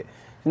take it.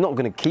 He's not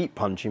going to keep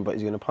punching, but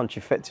he's going to punch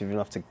effective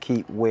enough to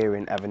keep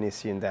wearing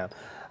Avanesian down.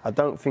 I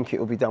don't think it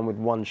will be done with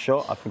one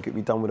shot. I think it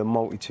will be done with a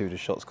multitude of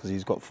shots because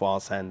he's got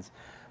fast hands.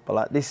 But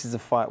like, this is a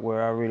fight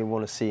where I really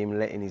want to see him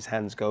letting his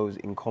hands go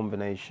in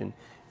combination,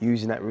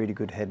 using that really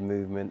good head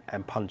movement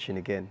and punching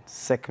again.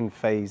 Second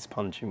phase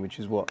punching, which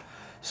is what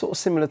sort of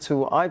similar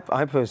to, I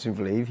personally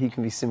believe he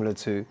can be similar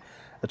to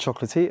a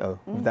Chocolatito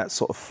with that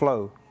sort of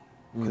flow,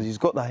 because he's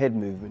got the head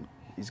movement,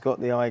 he's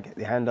got the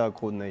hand-eye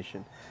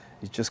coordination.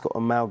 He's just got to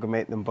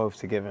amalgamate them both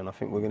together, and I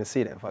think we're going to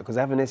see that fight, because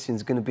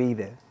Avanesian's going to be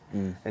there.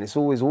 And it's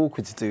always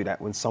awkward to do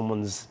that when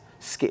someone's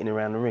skitting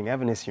around the ring.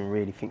 Avanesian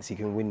really thinks he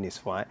can win this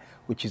fight,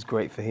 which is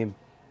great for him.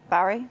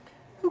 Barry?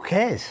 Who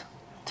cares?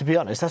 To be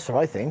honest, that's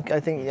what I think. I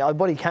think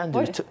what he can do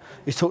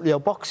is totally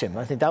outbox him.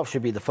 I think that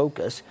should be the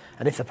focus.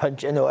 And if the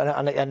punch, you know,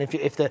 and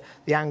if the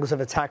angles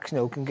of attacks, you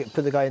know, can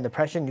put the guy in the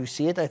pressure and you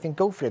see it, I think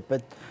go for it.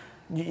 But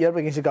you're up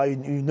against a guy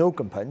who you know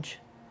can punch.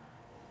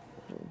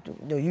 You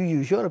know, you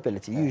use your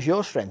ability, use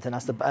your strength, and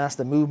that's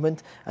the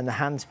movement and the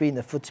hand speed and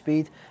the foot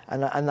speed.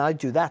 And I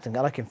do that, and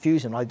I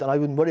confuse him. I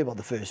wouldn't worry about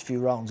the first few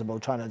rounds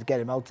about trying to get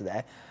him out of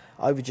there.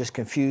 I would just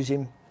confuse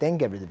him, then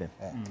get rid of him.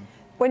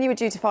 When you were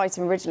due to fight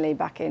him originally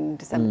back in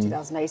December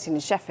 2018 in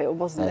Sheffield,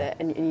 wasn't it?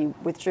 And you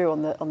withdrew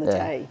on the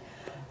day.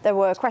 There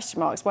were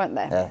question marks, weren't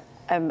there?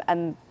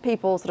 And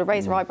people sort of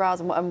raised their eyebrows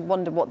and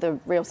wondered what the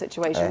real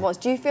situation was.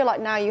 Do you feel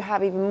like now you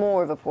have even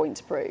more of a point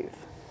to prove?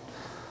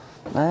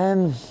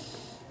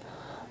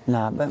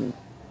 Nah, but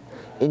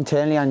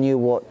internally I knew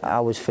what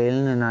I was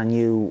feeling and I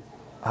knew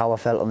how I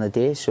felt on the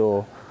day.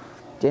 So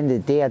at the end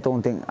of the day, I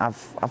don't think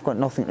I've got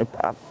nothing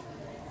to.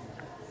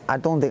 I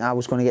don't think I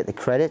was going to get the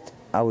credit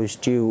I was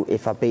due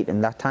if I beat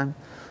him that time.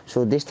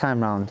 So this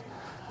time round,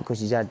 because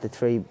he's had the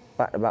 3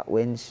 back-to-back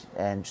wins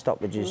and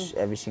stoppages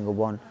every single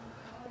one,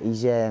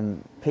 he's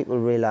people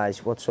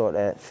realise what sort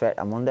of threat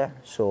I'm under.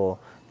 So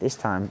this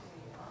time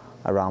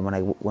around,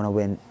 when I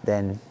win,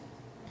 then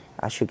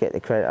I should get the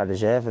credit I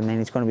deserve. I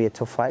mean, it's going to be a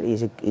tough fight.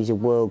 He's a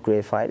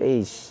world-grade fighter.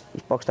 He's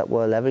boxed at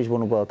world level. He's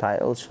won a world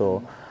title.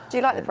 So do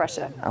you like the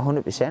pressure?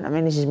 100%. I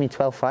mean, this is my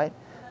 12th fight,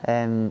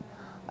 and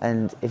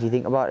if you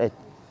think about it,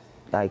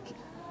 like,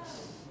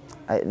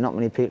 not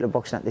many people are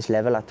boxing at this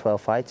level at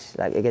 12 fights,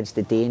 like against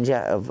the danger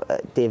of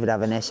David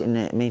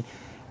Avanesian. I mean,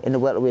 in the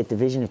welterweight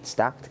division, it's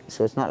stacked,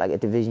 so it's not like a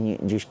division you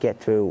can just get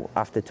through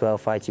after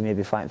 12 fights. You may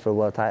be fighting for a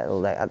world title.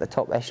 Like at the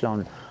top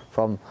echelon,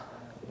 I'm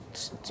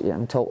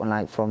talking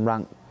like from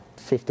rank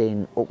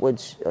 15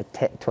 upwards or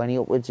 20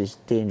 upwards, is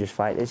dangerous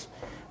fighters.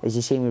 As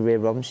you see with Ray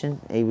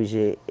Robinson, he was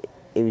a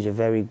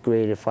very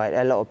graded fighter.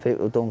 A lot of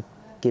people don't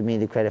give me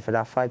the credit for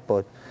that fight,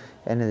 but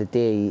at the end of the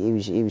day,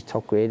 he was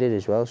top graded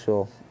as well,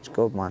 so it's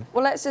good, man.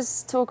 Well, let's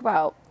just talk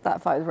about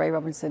that fight with Ray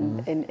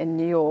Robinson in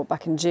New York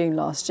back in June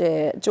last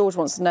year. George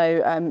wants to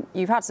know,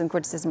 you've had some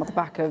criticism off the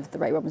back of the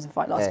Ray Robinson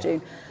fight last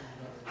June.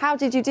 How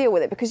did you deal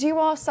with it? Because you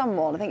are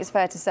someone, I think it's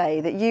fair to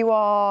say, that you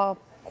are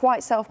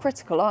quite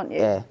self-critical, aren't you?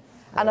 Yeah.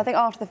 And I think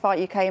after the fight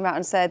you came out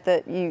and said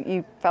that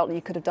you felt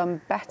you could have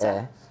done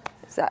better.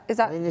 Is that?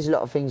 I mean, there's a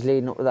lot of things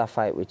leading up to that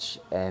fight which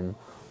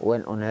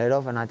went unheard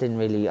of, and I didn't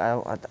really,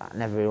 I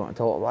never really want to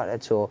talk about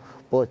it. So,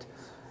 but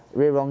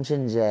Ray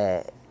Robinson's,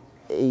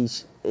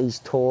 he's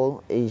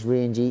tall, he's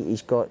rangy,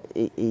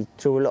 he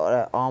threw a lot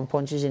of arm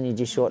punches, and he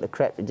just sort of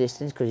crept the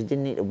distance because he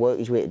didn't need to work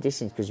his way to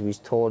distance because he was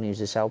tall and he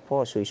was a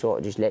southpaw, so he sort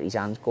of just let his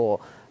hands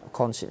go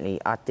constantly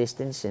at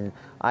distance, and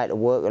I had to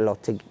work a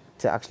lot to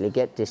actually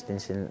get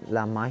distance and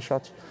land my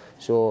shots.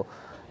 So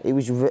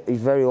he's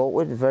very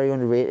awkward, very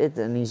underrated,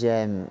 and he's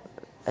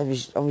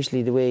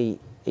obviously the way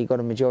he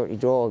got a majority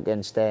draw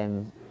against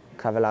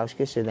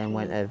Kavalauskas, and then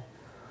went to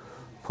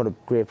put a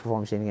great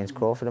performance in against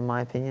Crawford, in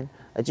my opinion.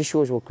 It just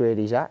shows what grade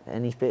he's at,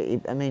 and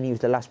I mean, he was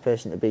the last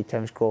person to beat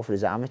Terence Crawford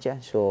as an amateur,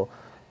 so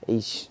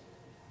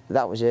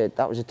that was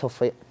a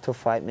tough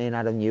fight. Me and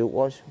Adam knew it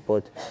was,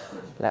 but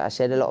like I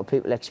said, a lot of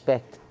people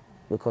expect,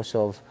 because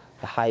of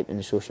the hype and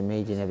the social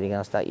media and everything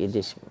else, that you're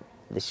this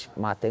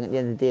mad thing. At the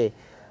end of the day,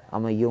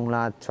 I'm a young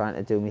lad trying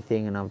to do my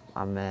thing, and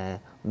I'm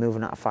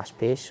moving at a fast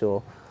pace.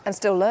 So and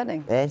still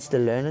learning. Yeah, and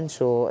still learning.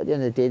 So at the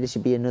end of the day, this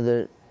should be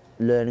another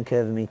learning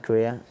curve in my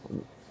career,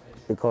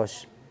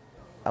 because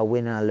I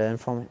win and I learn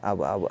from it.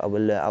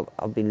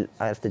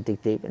 I have to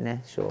dig deep in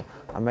there. So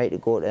I'm ready to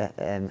go to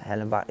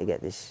hell and back to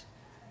get this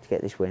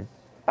win.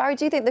 Barry,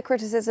 do you think the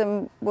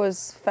criticism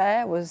was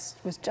fair, was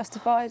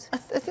justified? I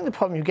think the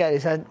problem you get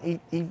is that he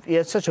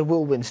had such a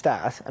whirlwind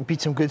start and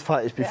beat some good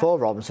fighters before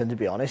Robinson, to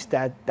be honest,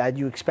 that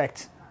you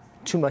expect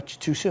too much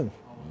too soon.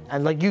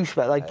 And like you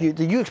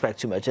expect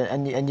too much,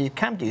 and you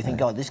can't do. You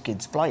think, oh, this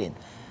kid's flying.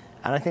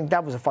 And I think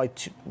that was a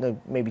fight, that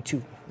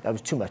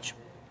was too much.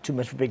 Too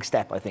much of a big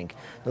step, I think.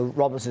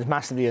 Robinson's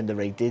massively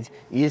underrated.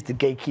 He is the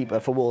gatekeeper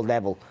for world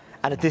level.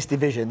 And at this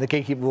division, the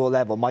gatekeeper world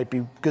level might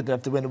be good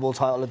enough to win a world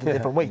title at a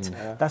different weight.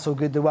 That's how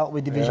good the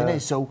welterweight division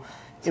is. So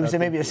it was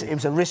it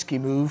was a risky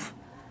move,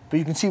 but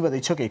you can see where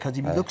they took it because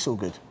he looked so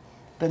good.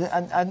 But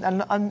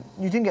and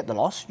you didn't get the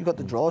loss, you got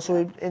the draw.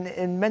 So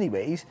in many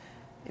ways,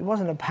 it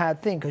wasn't a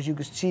bad thing because you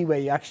could see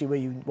what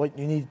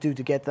you need to do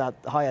to get that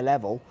higher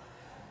level,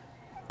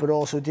 but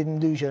also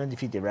didn't lose your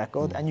undefeated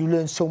record, and you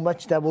learned so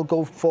much that will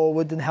go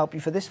forward and help you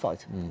for this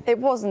fight. It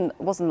wasn't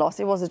lost.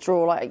 It was a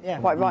draw,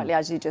 quite rightly,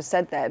 as you just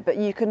said there. But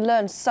you can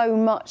learn so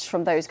much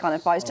from those kind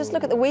of fights. Just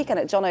look at the weekend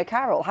at John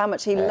O'Carroll, how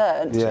much he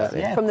learned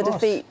from the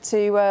defeat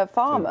to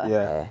Farmer.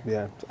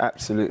 Yeah,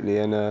 absolutely.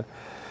 And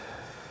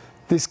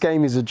this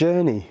game is a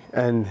journey,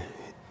 and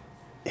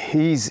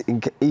he's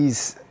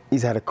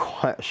had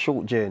quite a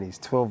short journey. It's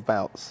 12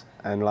 bouts,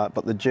 and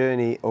but the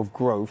journey of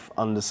growth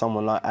under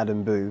someone like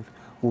Adam Booth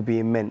will be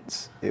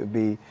immense. It would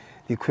be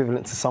the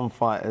equivalent to some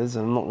fighters,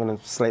 and I'm not going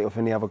to slate off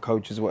any other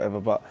coaches or whatever,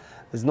 but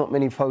there's not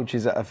many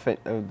coaches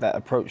that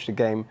approach the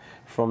game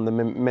from the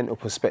mental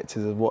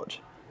perspective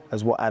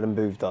as what Adam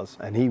Booth does,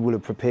 and he will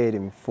have prepared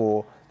him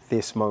for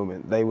this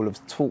moment. They will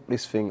have talked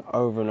this thing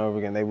over and over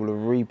again. They will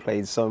have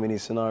replayed so many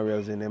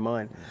scenarios in their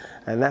mind,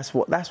 and that's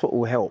what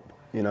will help,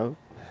 you know,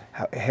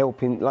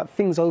 helping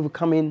things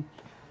overcoming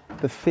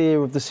the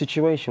fear of the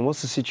situation.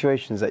 What's the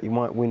situations that you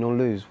might win or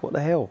lose? What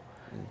the hell?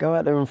 Go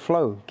out there and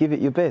flow. Give it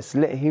your best.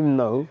 Let him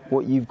know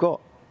what you've got.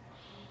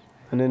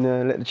 And then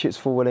let the chips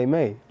fall where they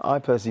may. I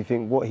personally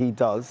think what he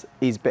does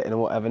is better than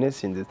what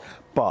Avanesian did.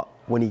 But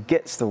when he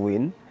gets the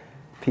win,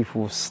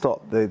 people will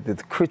stop.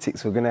 The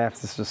critics are going to have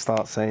to just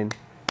start saying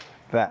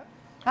that.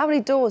 How many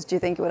doors do you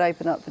think it would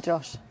open up for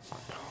Josh?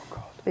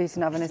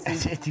 Beating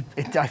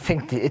Avanesian? I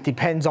think it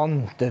depends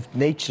on the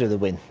nature of the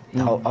win,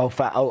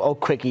 how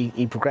quick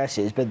he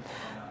progresses. But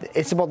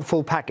it's about the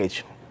full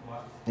package.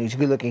 He's a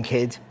good-looking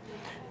kid.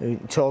 He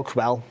talks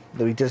well,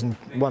 though he doesn't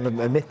want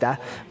to admit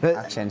that. But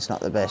accent's not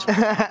the best.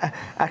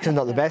 Accent's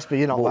not the best, but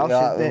you're not Welsh.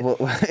 No,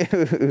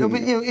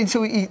 but you know,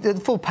 so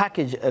the full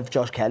package of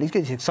Josh Kelly's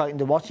good. He's exciting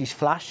to watch. He's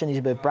flash and he's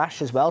a bit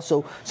brash as well.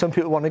 So some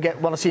people want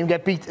to see him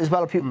get beat as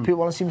well. People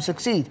want to see him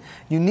succeed.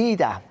 You need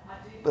that.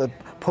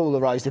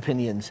 Polarised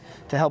opinions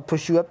to help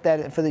push you up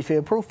there for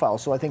your profile.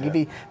 So I think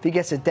if he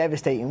gets a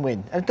devastating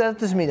win, and that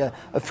doesn't mean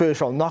a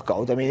first round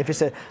knockout. I mean, if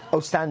it's an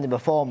outstanding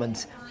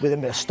performance with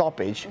a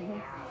stoppage,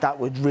 that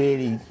would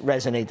really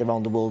resonate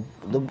around the world,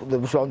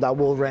 around that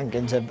world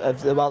rankings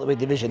of the welterweight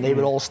division. They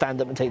would all stand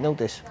up and take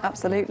notice.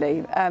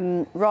 Absolutely.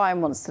 Ryan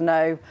wants to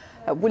know,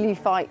 will you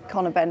fight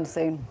Conor Benn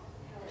soon?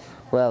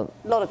 Well,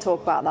 a lot of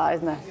talk about that,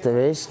 isn't there? There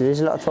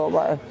is a lot of talk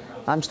about it.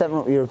 I'm stepping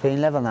up European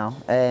level now.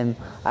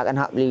 I can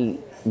happily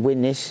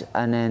win this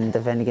and then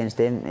defend against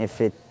him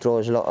if it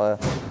draws a lot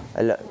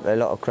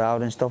of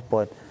crowd and stuff.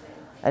 But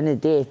at the end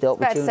of the day, if the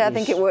opportunity, I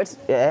think it would.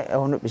 Yeah,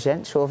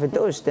 100%. So if it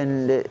does,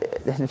 then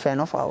fair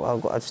enough.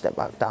 I'll step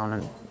back down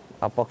and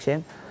I'll box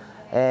him.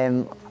 I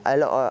know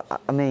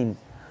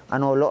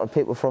a lot of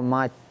people from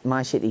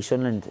my city,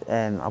 Sunderland.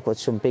 I've got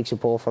some big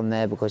support from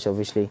there because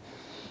obviously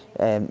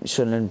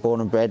Sunderland,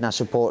 born and bred, and I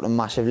support them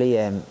massively.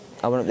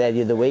 I went up there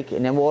the other week,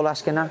 and then we're all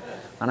asking that,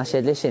 and I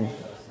said, listen,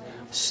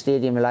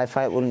 Stadium of Life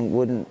fight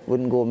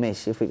wouldn't go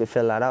amiss if we could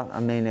fill that out. I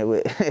mean,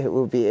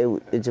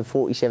 it's a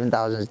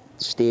 47,000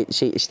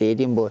 seat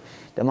stadium, but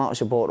the amount of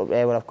support up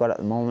there what I've got at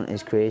the moment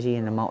is crazy,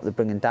 and the amount they're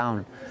bringing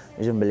down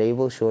is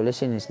unbelievable. So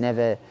listen, it's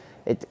never.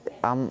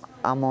 I'm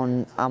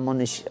only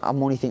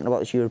thinking about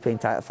this European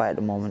title fight at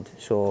the moment.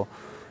 So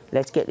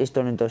let's get this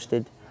done and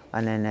dusted,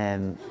 and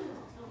then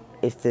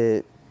if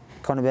the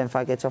Conor Benn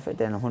fight gets offered,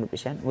 then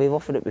 100%. We've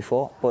offered it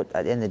before, but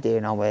at the end of the day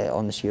now we're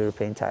on this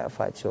European title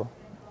fight. So,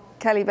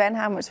 Kelly, Ben,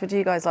 how much would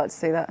you guys like to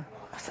see that?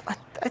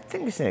 I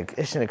think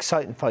it's an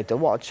exciting fight to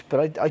watch,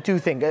 but I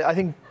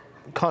think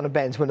Conor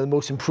Benn's one of the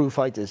most improved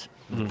fighters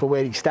from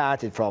where he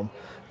started from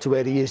to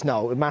where he is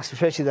now. Massive,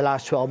 especially the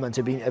last 12 months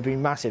have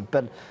been massive.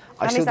 But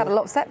and he's had a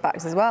lot of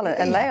setbacks as well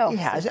and layoffs. He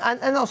has,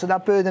 and also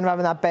that burden of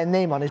having that Benn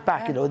name on his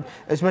back. You know,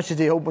 as much as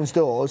he opens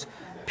doors,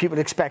 people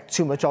expect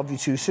too much of you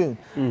too soon.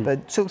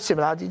 But so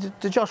similar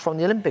to Josh from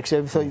the Olympics,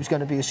 they thought he was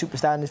going to be a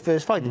superstar in his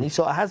first fight, and he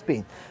sort of has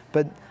been.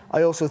 But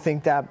I also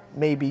think that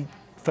maybe,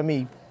 for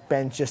me,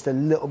 Benn's just a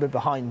little bit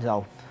behind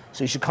now.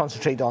 So you should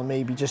concentrate on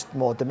maybe just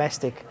more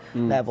domestic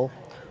level.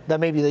 That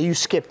maybe you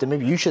skipped, and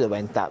maybe you should have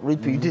went that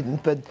route, but you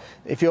didn't. But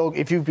if you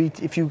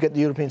get the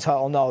European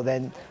title now,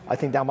 then I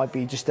think that might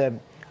be just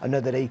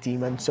another 18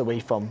 months away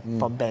from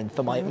Benn,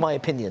 for my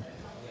opinion.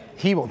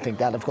 He won't think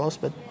that, of course,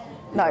 but.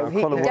 No,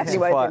 he definitely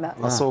won't think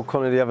that. I saw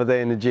Conor the other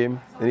day in the gym,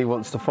 and he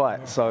wants to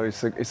fight. So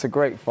it's a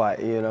great fight.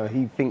 You know,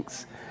 he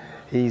thinks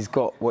he's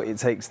got what it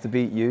takes to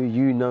beat you.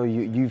 You know,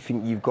 you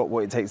think you've got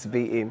what it takes to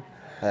beat him.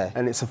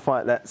 And it's a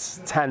fight that's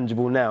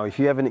tangible now. If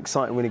you have an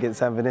exciting win against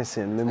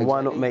Avanesian, then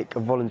why not make a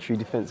voluntary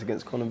defence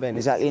against Conor Benn?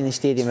 Exactly, in the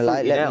Stadium of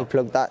Light. Let me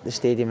plug that, the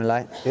Stadium of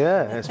Light.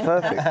 Yeah, it's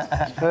perfect.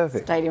 It's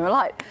perfect. Stadium of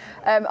Light.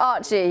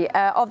 Archie,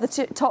 of the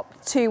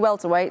top two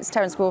welterweights,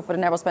 Terence Crawford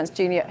and Errol Spence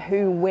Jr.,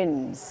 who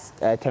wins?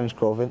 Terence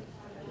Crawford.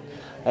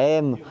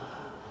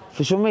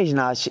 For some reason,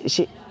 I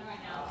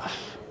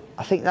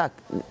think that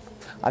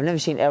I've never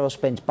seen Errol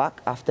Spence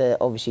back after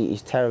obviously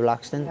his terrible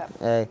accident.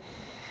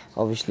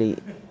 Obviously,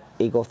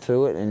 he got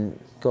through it, and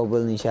God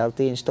willing he's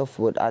healthy and stuff.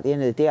 But at the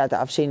end of the day,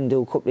 I've seen him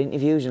do a couple of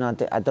interviews, and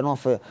I don't know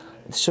if there's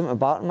something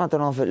about him. I don't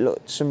know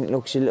if something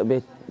looks a little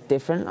bit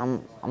different.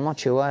 I'm not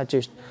sure. I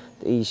just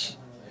his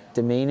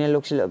demeanour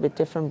looks a little bit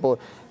different. But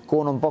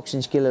going on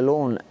boxing skill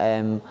alone,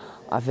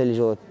 I feel as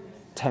though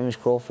Terence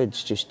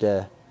Crawford's just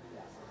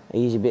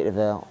he's a bit of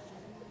a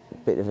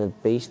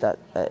beast. That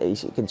he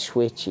can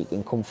switch, he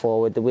can come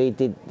forward. The way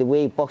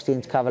he boxed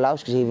into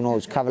Kavalauskas, even though it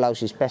was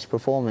Kavalauskas' best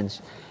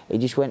performance, he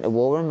just went to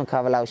war with him. And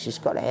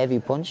Kavalauskas got a heavy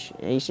punch.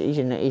 He's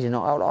a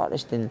knockout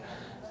artist, and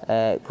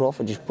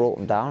Crawford just broke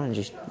him down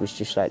and was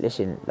just like,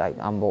 listen, like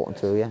I'm bolting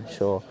through you.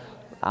 So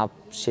I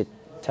sit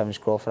Terence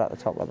Crawford at the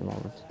top at the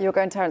moment. You're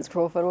going Terence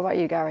Crawford. What about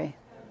you, Gary?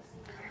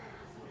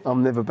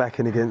 I'm never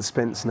backing against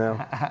Spence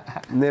now.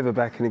 Never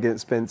backing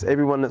against Spence.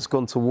 Everyone that's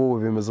gone to war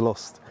with him has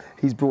lost.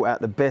 He's brought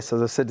out the best,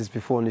 as I said this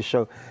before on this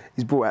show,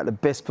 he's brought out the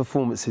best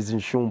performances in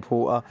Sean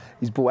Porter.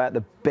 He's brought out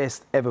the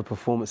best ever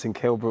performance in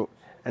Kell Brook,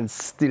 and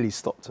still he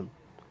stopped him.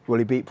 Well,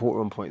 he beat Porter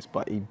on points,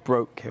 but he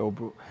broke Kell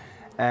Brook.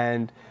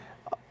 And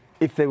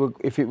if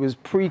it was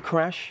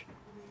pre-crash,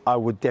 I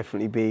would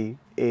definitely be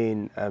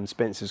in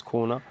Spence's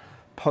corner.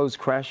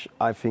 Post-crash,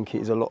 I think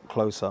it is a lot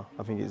closer.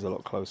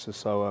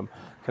 So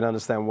I can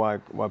understand why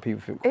people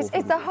think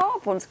It's a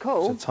hard one to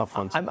call. It's a tough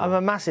one to I'm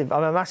a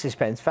massive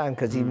Spence fan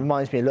because he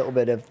reminds me a little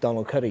bit of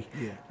Donald Curry.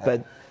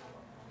 Yeah.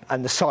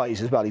 And the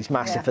size as well, he's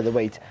massive for the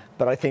weight.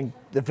 But I think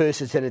the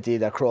versatility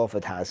that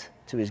Crawford has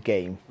to his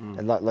game,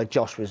 and like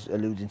Josh was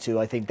alluding to,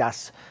 I think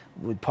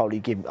would probably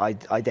give,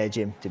 I'd edge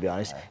him, to be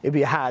honest. It'd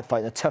be a hard fight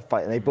and a tough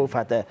fight, and they both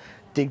had to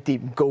dig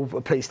deep and go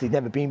a place they'd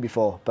never been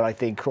before. But I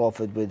think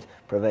Crawford would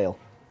prevail.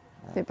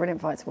 It'd be a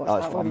brilliant fight to watch.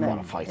 What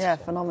a fight. Yeah,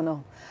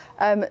 phenomenal.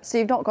 So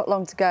you've not got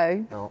long to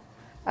go. No.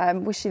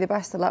 Wish you the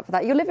best of luck for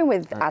that. You're living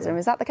with Adam,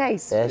 is that the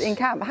case? Yes. In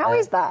camp. How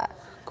is that?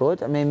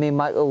 Good. I mean, me and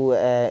Michael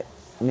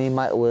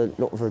were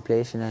looking for a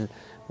place, and then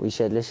we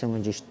said, listen,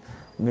 we'll just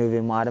move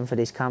in with Adam for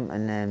this camp,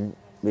 and then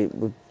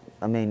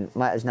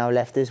Michael's now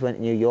left us, went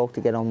to New York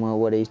to get on with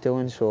what he's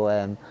doing, so...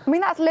 I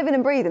mean, that's living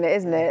and breathing it,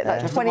 isn't it?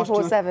 Like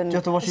 24/7. Do you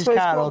have to wash his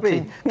car or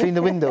clean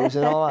the windows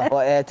and all that?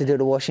 What, I had to do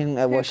the washing.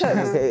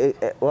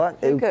 What?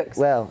 Who cooks?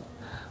 Well,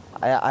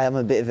 I am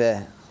a bit of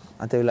a...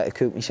 I do like to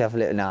cook myself a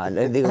little now.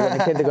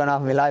 The kids are going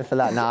off my life for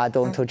that. Now I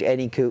don't touch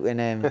any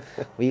cooking.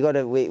 We got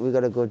a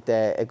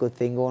good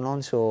thing going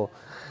on, so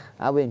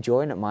I'll be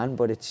enjoying it, man.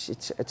 But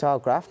it's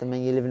hard graft. I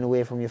mean, you're living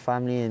away from your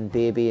family and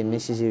baby and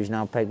missus who's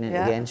now pregnant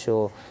again,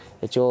 so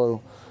it's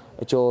all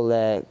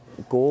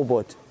go,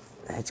 but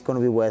it's going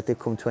to be worth it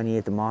come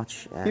 28th of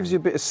March. Gives you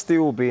a bit of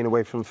steel being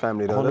away from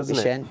family, though, doesn't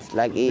it?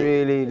 Like it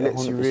really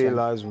lets you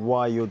realise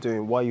why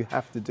you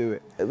have to do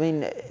it. I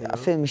mean, I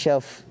feel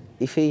myself.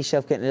 You feel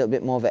yourself getting a little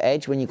bit more of an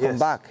edge when you come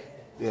back.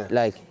 Yeah.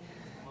 Like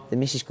the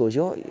missus goes,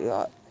 you're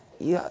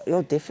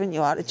different.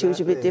 Your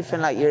attitude's a bit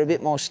different. Like you're a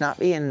bit more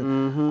snappy,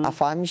 and I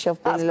find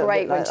myself being a little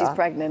bit like when she's that.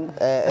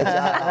 pregnant.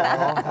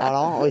 I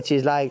know, which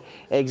is like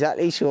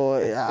exactly. So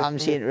I'm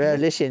saying,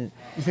 listen.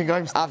 You think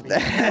I'm snappy?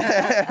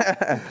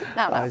 I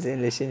was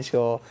saying, listen.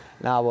 So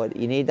now, what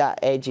you need that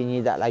edge, you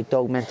need that like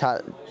dog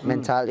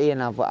mentality,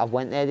 and I've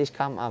went there this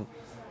camp.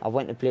 I've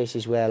went to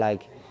places where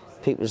like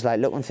people's like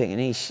looking, thinking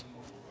he's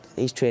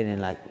training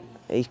like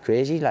he's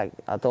crazy. Like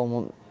I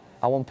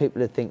want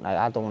people to think like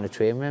I don't want to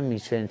train with him.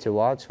 He's training too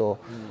hard. So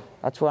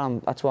that's what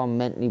I'm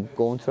mentally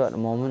going through at the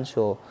moment.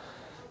 So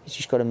you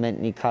just got to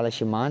mentally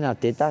callous your mind. I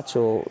did that.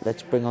 So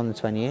let's bring on the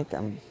 28th.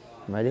 I'm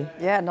ready.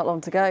 Yeah, not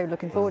long to go.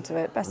 Looking forward to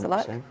it. Best of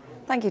luck.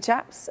 Thank you,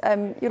 chaps.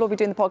 You'll all be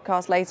doing the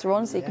podcast later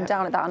on, so you can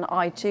download that on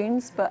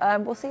iTunes.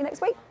 But we'll see you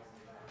next week.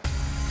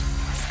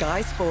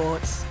 Sky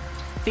Sports.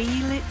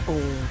 Feel it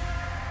all.